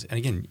conversations. And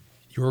again,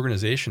 your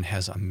organization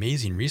has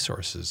amazing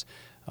resources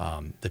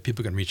that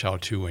people can reach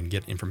out to and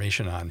get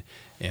information on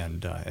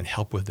and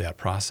help with that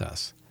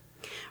process.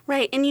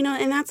 Right. And,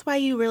 and that's why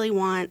you really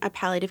want a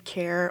palliative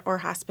care or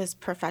hospice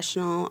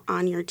professional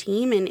on your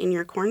team and in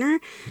your corner.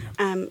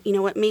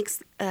 Yeah. What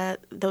makes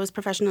those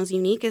professionals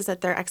unique is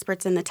that they're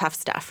experts in the tough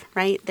stuff,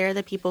 right? They're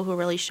the people who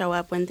really show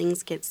up when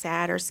things get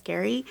sad or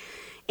scary,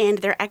 and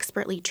they're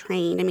expertly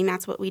trained. I mean,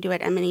 that's what we do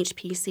at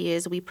MNHPC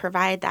is we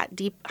provide that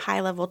deep,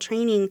 high-level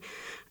training,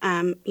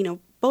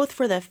 both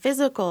for the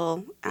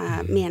physical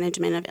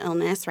management of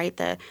illness, right,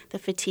 the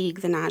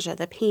fatigue, the nausea,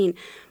 the pain,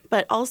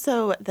 but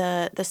also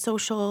the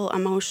social,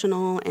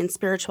 emotional, and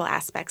spiritual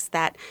aspects,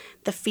 that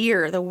the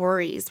fear, the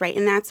worries, right?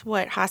 And that's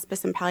what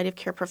hospice and palliative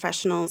care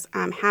professionals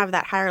have,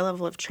 that higher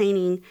level of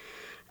training.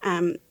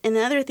 And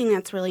the other thing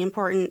that's really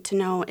important to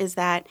know is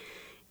that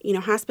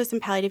hospice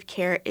and palliative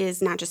care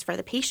is not just for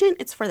the patient,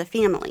 it's for the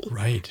family.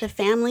 Right. The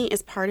family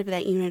is part of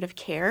that unit of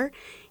care.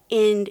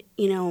 And,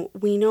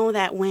 we know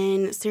that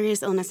when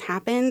serious illness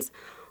happens,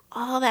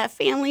 all that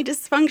family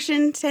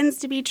dysfunction tends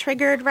to be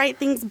triggered, right?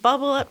 Things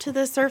bubble up to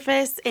the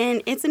surface,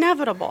 and it's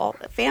inevitable.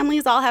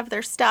 Families all have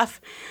their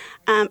stuff.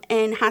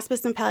 And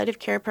hospice and palliative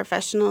care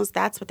professionals,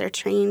 that's what they're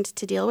trained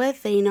to deal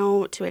with. They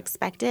know to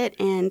expect it,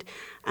 and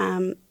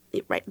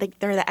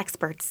they're the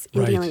experts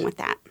in dealing with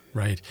that.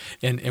 Right.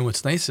 And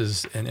what's nice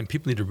is, and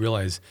people need to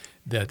realize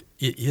that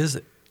it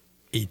is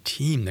a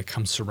team that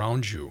comes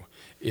surround you.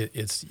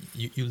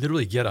 You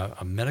literally get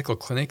a medical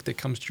clinic that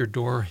comes to your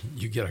door.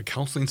 You get a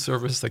counseling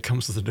service that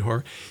comes to the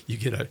door. You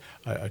get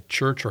a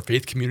church or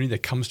faith community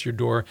that comes to your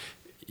door.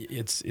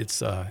 It's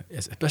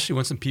especially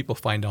when some people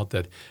find out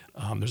that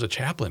there's a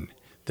chaplain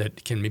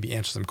that can maybe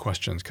answer some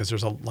questions, because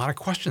there's a lot of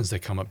questions that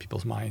come up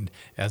people's mind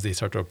as they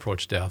start to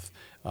approach death.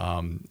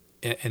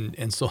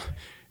 And so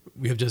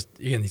we have just,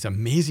 again, these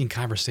amazing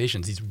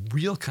conversations, these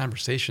real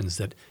conversations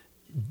that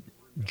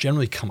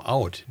generally come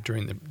out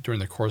during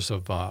the course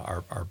of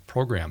our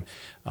program.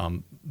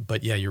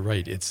 But yeah, you're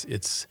right.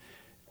 It's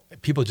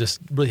people just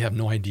really have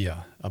no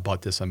idea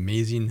about this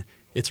amazing.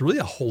 It's really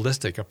a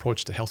holistic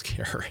approach to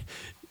healthcare.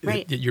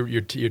 Right.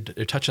 You're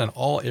touching on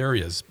all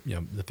areas.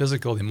 The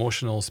physical, the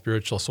emotional,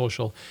 spiritual,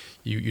 social.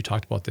 You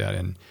talked about that,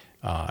 and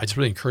I just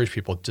really encourage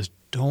people, just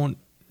don't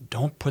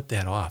put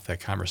that off, that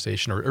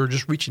conversation, or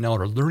just reaching out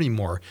or learning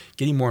more,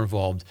 getting more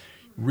involved.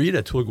 Read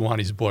Atul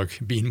Gawani's book,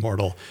 Being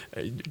Mortal.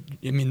 I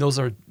mean,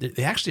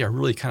 they actually are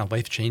really kind of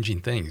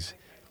life-changing things,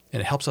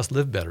 and it helps us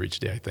live better each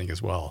day, I think,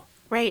 as well.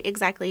 Right,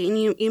 exactly. And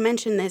you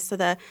mentioned this,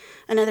 so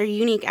another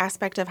unique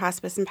aspect of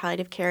hospice and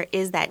palliative care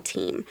is that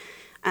team.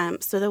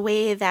 So the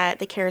way that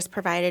the care is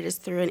provided is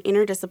through an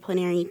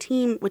interdisciplinary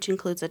team, which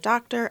includes a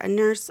doctor, a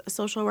nurse, a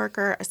social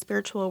worker, a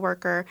spiritual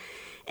worker,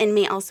 and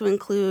may also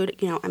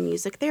include, a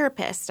music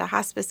therapist, a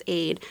hospice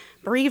aide,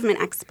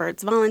 bereavement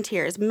experts,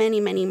 volunteers, many,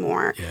 many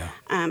more. Yeah.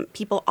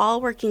 People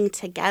all working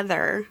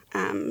together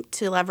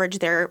to leverage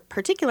their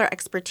particular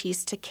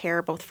expertise to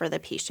care both for the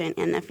patient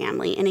and the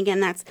family. And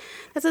again, that's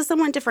a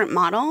somewhat different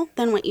model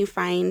than what you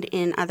find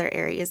in other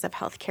areas of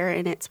healthcare,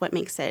 and it's what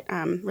makes it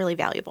really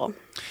valuable.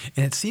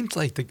 And it seems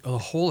like the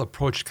whole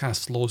approach kind of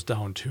slows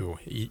down too.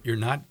 You're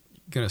not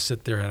going to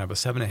sit there and have a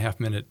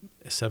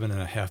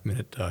 7.5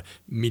 minute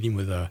meeting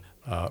with a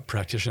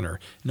practitioner.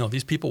 No,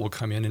 these people will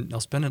come in and they'll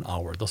spend an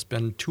hour. They'll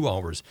spend 2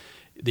 hours.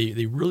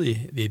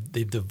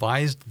 They've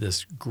devised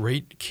this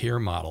great care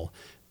model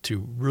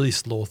to really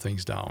slow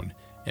things down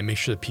and make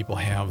sure that people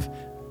have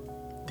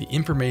the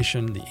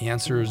information, the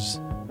answers,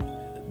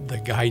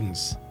 the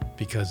guidance,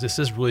 because this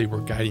is really,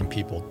 we're guiding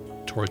people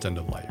towards end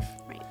of life.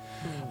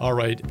 All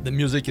right, the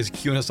music is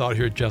cueing us out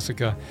here,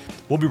 Jessica.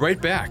 We'll be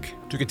right back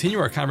to continue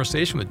our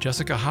conversation with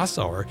Jessica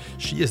Hausauer.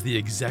 She is the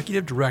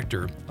Executive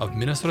Director of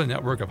Minnesota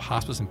Network of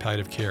Hospice and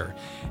Palliative Care,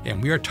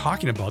 and we are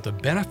talking about the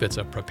benefits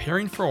of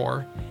preparing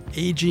for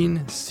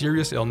aging,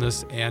 serious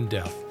illness, and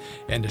death,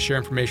 and to share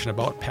information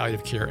about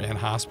palliative care and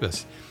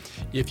hospice.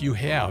 If you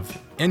have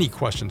any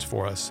questions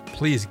for us,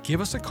 please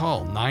give us a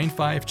call,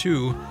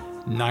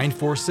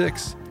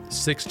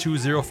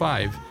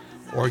 952-946-6205,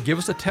 or give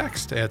us a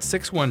text at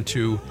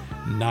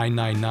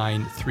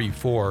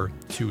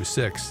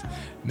 612-999-3426.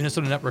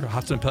 Minnesota Network of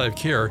Hospice and Palliative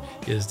Care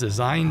is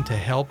designed to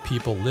help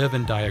people live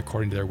and die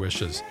according to their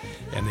wishes.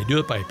 And they do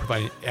it by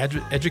providing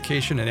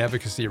education and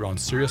advocacy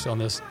around serious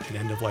illness and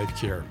end-of-life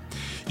care.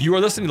 You are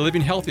listening to Living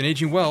Healthy and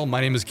Aging Well.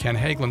 My name is Ken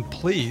Haglind.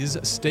 Please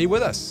stay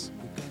with us.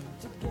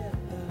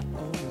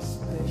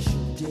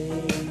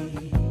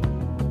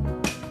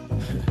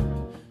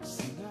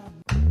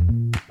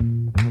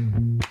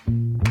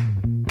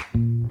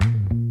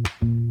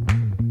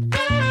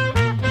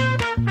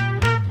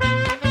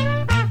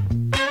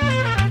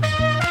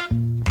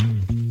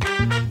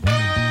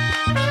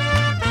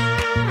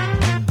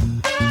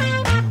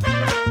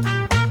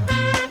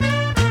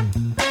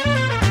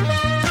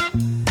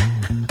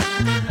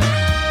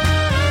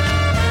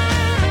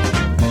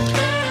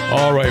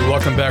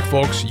 back,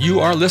 folks. You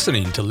are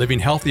listening to Living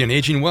Healthy and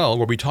Aging Well,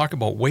 where we talk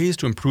about ways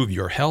to improve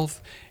your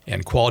health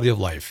and quality of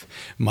life.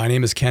 My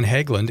name is Ken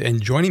Haglind,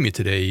 and joining me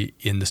today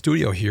in the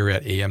studio here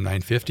at AM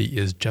 950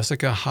 is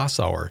Jessica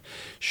Hausauer.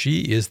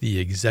 She is the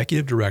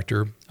Executive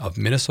Director of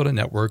Minnesota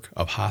Network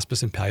of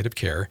Hospice and Palliative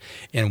Care,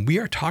 and we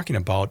are talking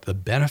about the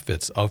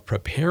benefits of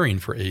preparing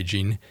for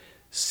aging,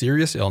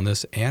 serious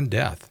illness, and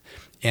death,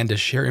 and to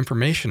share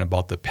information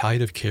about the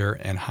palliative care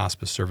and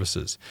hospice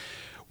services.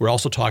 We're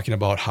also talking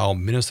about how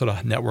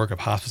Minnesota Network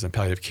of Hospice and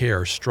Palliative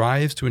Care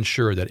strives to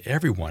ensure that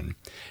everyone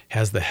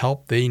has the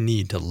help they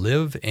need to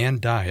live and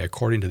die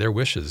according to their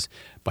wishes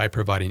by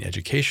providing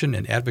education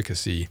and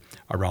advocacy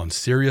around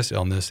serious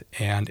illness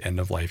and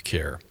end-of-life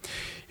care.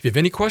 If you have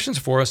any questions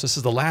for us, this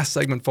is the last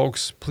segment,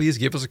 folks. Please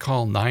give us a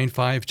call,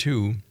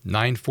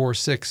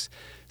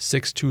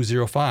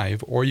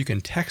 952-946-6205, or you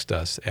can text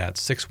us at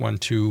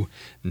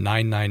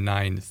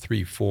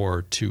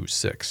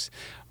 612-999-3426.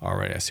 All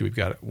right, I see we've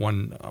got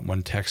one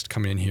text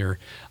coming in here,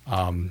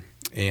 and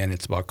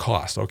it's about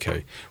cost.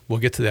 Okay, we'll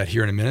get to that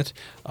here in a minute.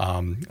 I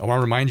want to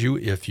remind you,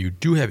 if you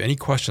do have any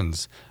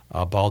questions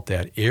about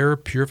that air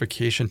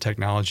purification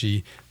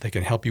technology that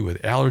can help you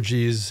with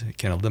allergies,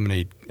 can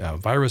eliminate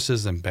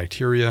viruses and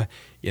bacteria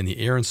in the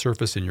air and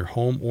surface in your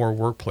home or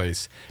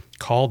workplace,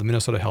 call the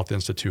Minnesota Health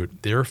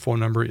Institute. Their phone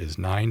number is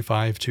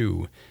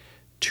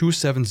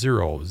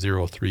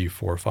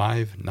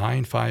 952-270-0345,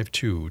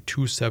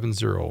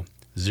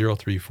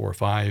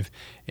 952-270-0345,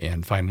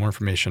 and find more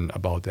information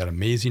about that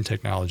amazing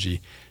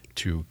technology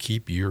to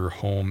keep your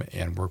home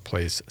and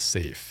workplace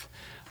safe.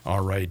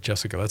 All right,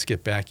 Jessica, let's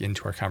get back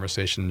into our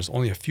conversation. There's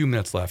only a few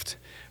minutes left.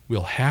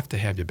 We'll have to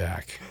have you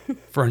back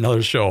for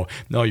another show.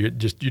 No, you're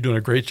doing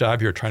a great job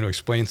here trying to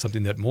explain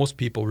something that most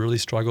people really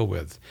struggle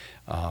with.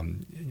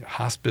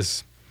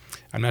 Hospice,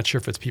 I'm not sure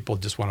if it's people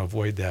just want to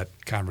avoid that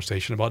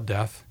conversation about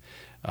death,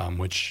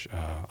 which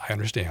I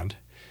understand.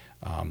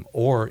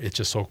 Or it's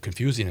just so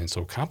confusing and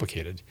so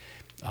complicated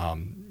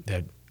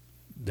that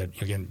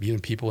again, even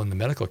people in the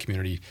medical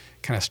community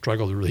kind of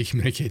struggle to really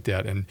communicate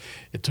that. And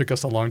it took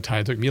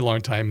me a long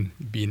time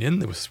being in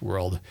this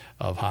world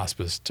of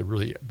hospice to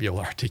really be able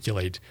to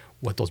articulate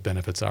what those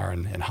benefits are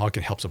and how it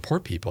can help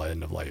support people at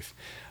end of life.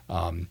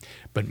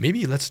 But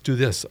maybe let's do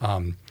this.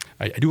 I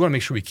do want to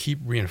make sure we keep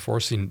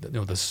reinforcing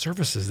the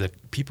services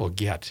that people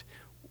get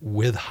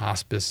with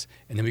hospice,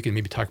 and then we can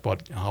maybe talk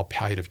about how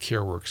palliative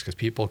care works, because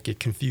people get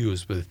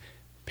confused with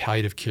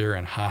palliative care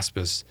and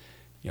hospice.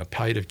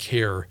 Palliative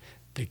care,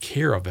 the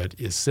care of it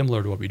is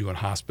similar to what we do in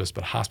hospice,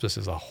 but hospice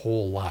is a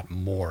whole lot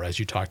more. As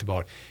you talked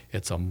about,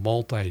 it's a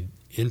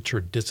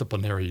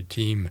interdisciplinary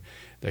team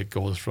that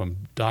goes from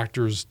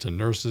doctors to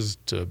nurses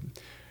to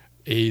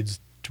aides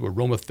to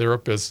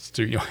aromatherapists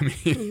to,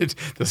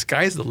 the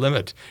sky's the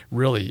limit,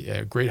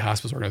 really. Great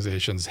hospice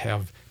organizations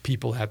have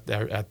people at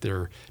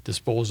their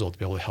disposal to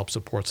be able to help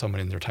support someone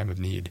in their time of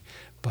need.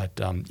 But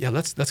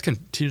let's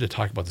continue to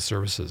talk about the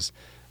services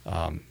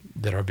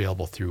that are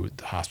available through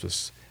the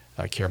hospice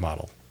care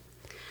model.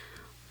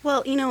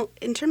 Well,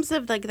 in terms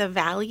of the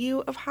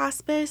value of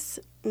hospice,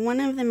 one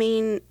of the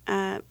main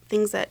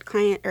things that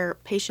client or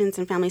patients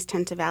and families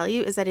tend to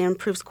value is that it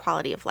improves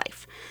quality of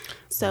life.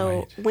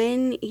 So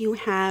when you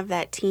have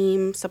that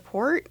team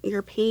support,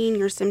 your pain,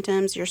 your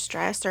symptoms, your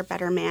stress are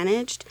better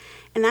managed,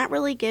 and that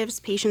really gives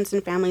patients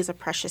and families a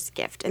precious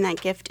gift, and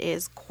that gift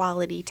is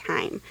quality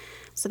time.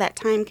 So that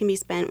time can be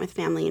spent with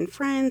family and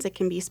friends. It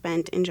can be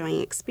spent enjoying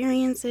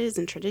experiences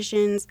and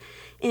traditions.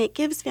 And it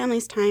gives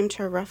families time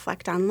to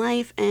reflect on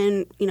life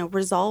and,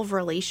 resolve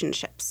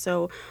relationships.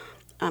 So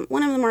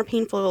one of the more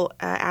painful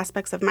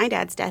aspects of my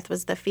dad's death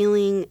was the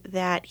feeling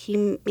that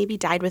he maybe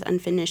died with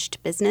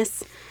unfinished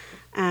business.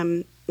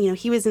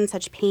 He was in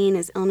such pain.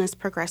 His illness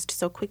progressed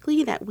so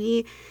quickly that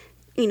we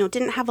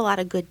didn't have a lot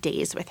of good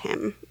days with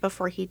him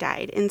before he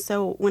died. And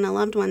so when a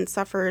loved one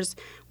suffers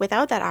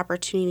without that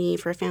opportunity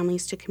for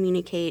families to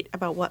communicate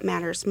about what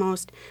matters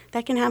most,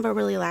 that can have a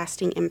really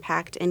lasting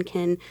impact and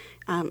can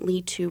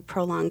lead to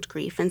prolonged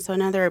grief. And so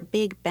another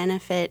big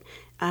benefit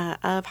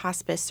of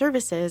hospice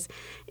services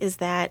is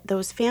that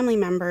those family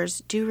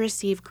members do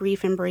receive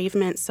grief and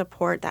bereavement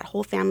support. That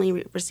whole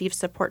family receives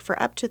support for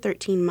up to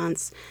 13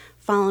 months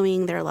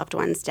following their loved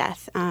one's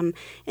death. And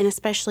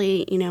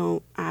especially,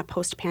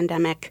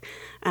 post-pandemic,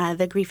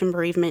 the grief and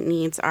bereavement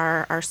needs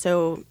are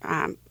so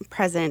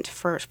present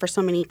for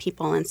so many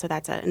people. And so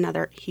that's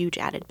another huge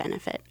added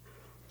benefit.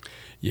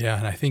 Yeah,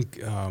 and I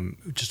think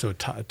just to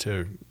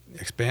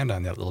expand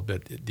on that a little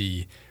bit,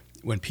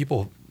 when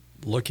people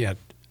look at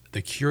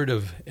the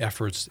curative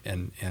efforts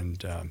and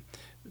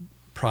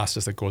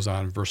process that goes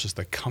on versus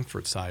the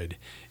comfort side,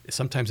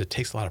 sometimes it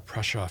takes a lot of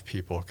pressure off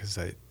people because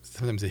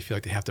sometimes they feel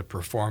like they have to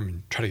perform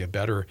and try to get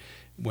better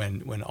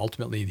when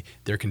ultimately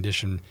their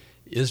condition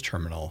is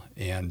terminal.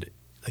 And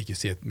like you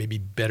said, maybe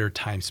better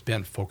time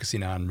spent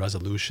focusing on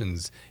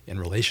resolutions and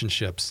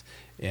relationships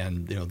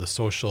and the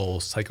social,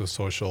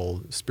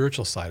 psychosocial,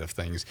 spiritual side of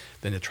things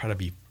than to try to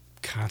be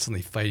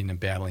constantly fighting and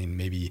battling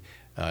maybe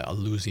a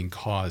losing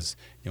cause,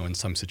 in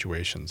some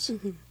situations.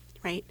 Mm-hmm.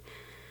 Right.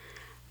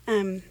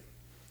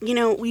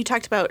 We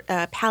talked about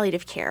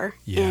palliative care,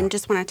 and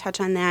just want to touch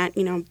on that,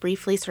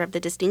 briefly, sort of the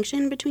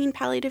distinction between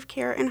palliative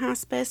care and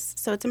hospice.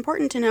 So it's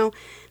important to know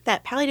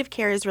that palliative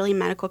care is really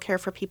medical care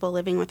for people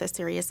living with a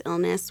serious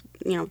illness.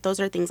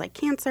 Those are things like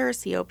cancer,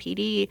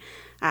 COPD,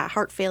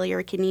 heart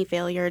failure, kidney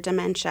failure,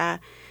 dementia.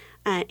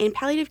 And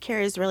palliative care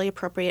is really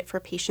appropriate for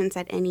patients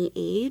at any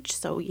age.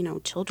 So,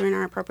 children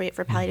are appropriate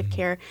for palliative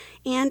care,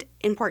 and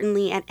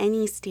importantly, at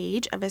any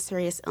stage of a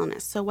serious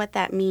illness. So what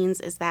that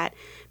means is that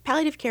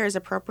palliative care is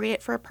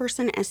appropriate for a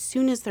person as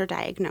soon as they're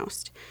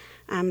diagnosed.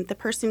 The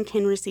person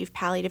can receive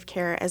palliative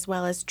care as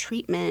well as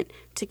treatment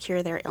to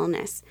cure their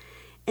illness.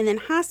 And then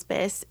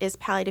hospice is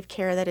palliative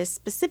care that is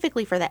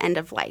specifically for the end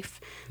of life.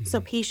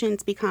 So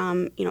patients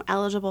become,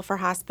 eligible for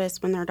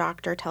hospice when their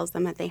doctor tells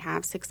them that they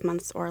have 6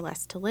 months or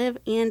less to live,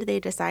 and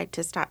they decide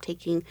to stop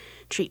taking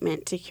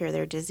treatment to cure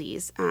their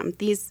disease.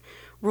 These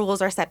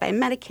rules are set by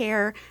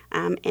Medicare,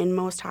 and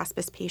most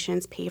hospice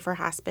patients pay for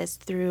hospice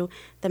through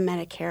the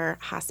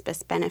Medicare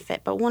hospice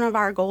benefit. But one of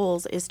our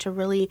goals is to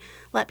really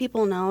let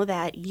people know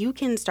that you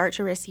can start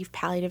to receive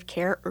palliative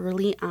care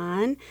early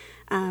on.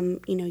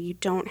 You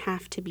don't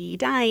have to be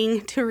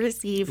dying to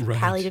receive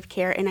palliative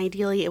care, and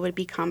ideally it would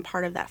become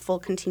part of that full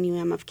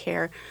continuum of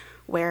care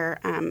where,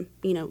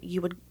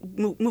 you would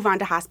move on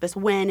to hospice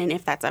when and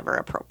if that's ever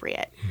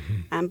appropriate.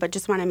 But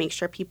just want to make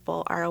sure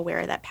people are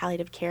aware that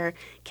palliative care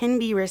can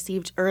be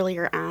received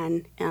earlier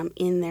on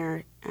in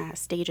their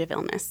stage of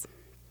illness.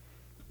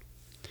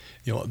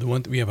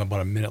 We have about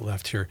a minute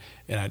left here,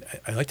 and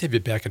I'd like to have you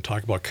back and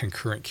talk about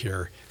concurrent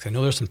care, because I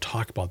know there's some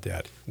talk about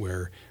that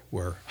where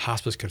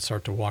hospice could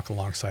start to walk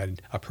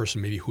alongside a person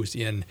maybe who's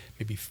in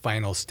maybe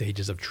final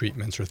stages of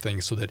treatments or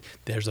things, so that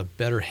there's a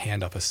better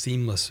handoff, a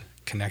seamless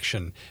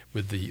connection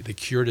with the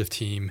curative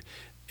team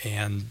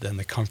and then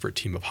the comfort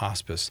team of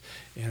hospice.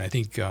 And I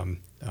think the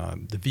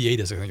VA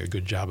does, a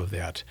good job of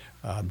that,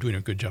 doing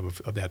a good job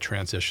of that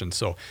transition.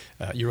 So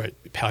you're right,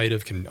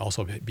 palliative can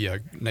also be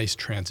a nice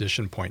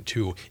transition point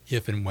too,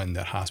 if and when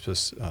that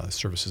hospice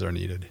services are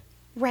needed.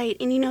 Right,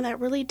 and that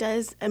really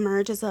does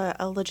emerge as a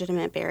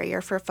legitimate barrier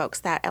for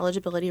folks, that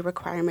eligibility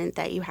requirement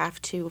that you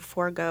have to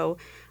forego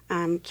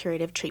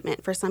curative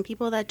treatment. For some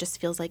people, that just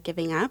feels like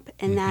giving up,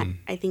 and that,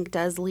 I think,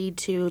 does lead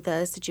to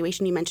the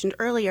situation you mentioned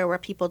earlier where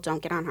people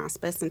don't get on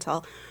hospice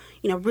until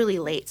really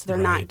late, so they're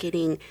not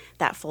getting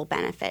that full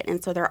benefit.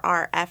 And so there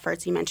are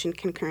efforts, you mentioned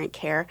concurrent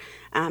care,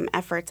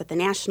 efforts at the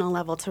national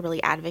level to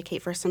really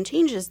advocate for some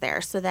changes there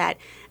so that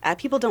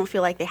people don't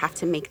feel like they have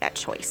to make that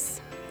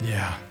choice.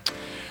 Yeah.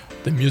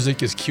 The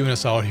music is cueing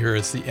us out here.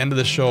 It's the end of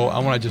the show. I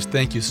want to just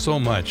thank you so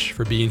much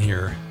for being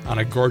here on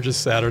a gorgeous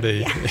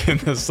Saturday in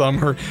the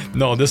summer.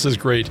 No, this is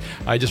great.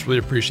 I just really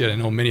appreciate it. I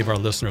know many of our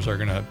listeners are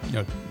going to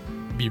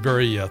be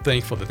very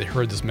thankful that they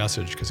heard this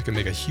message, because it can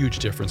make a huge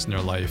difference in their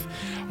life.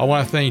 I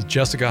want to thank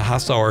Jessica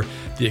Hausauer,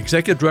 the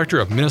Executive Director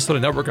of Minnesota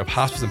Network of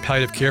Hospice and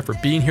Palliative Care, for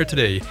being here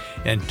today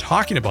and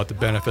talking about the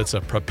benefits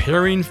of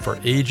preparing for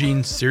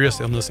aging, serious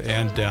illness,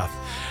 and death.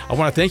 I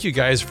want to thank you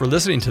guys for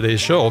listening to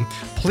today's show.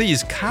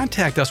 Please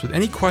contact us with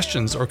any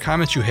questions or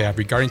comments you have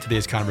regarding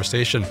today's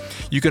conversation.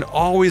 You can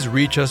always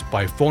reach us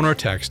by phone or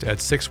text at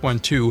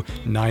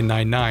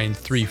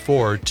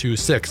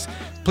 612-999-3426.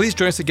 Please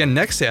join us again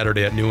next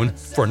Saturday at noon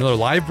for another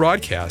live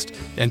broadcast.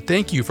 And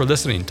thank you for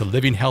listening to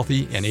Living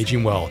Healthy and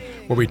Aging Well,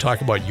 where we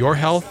talk about your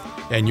health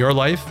and your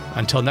life.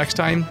 Until next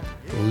time,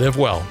 live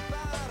well.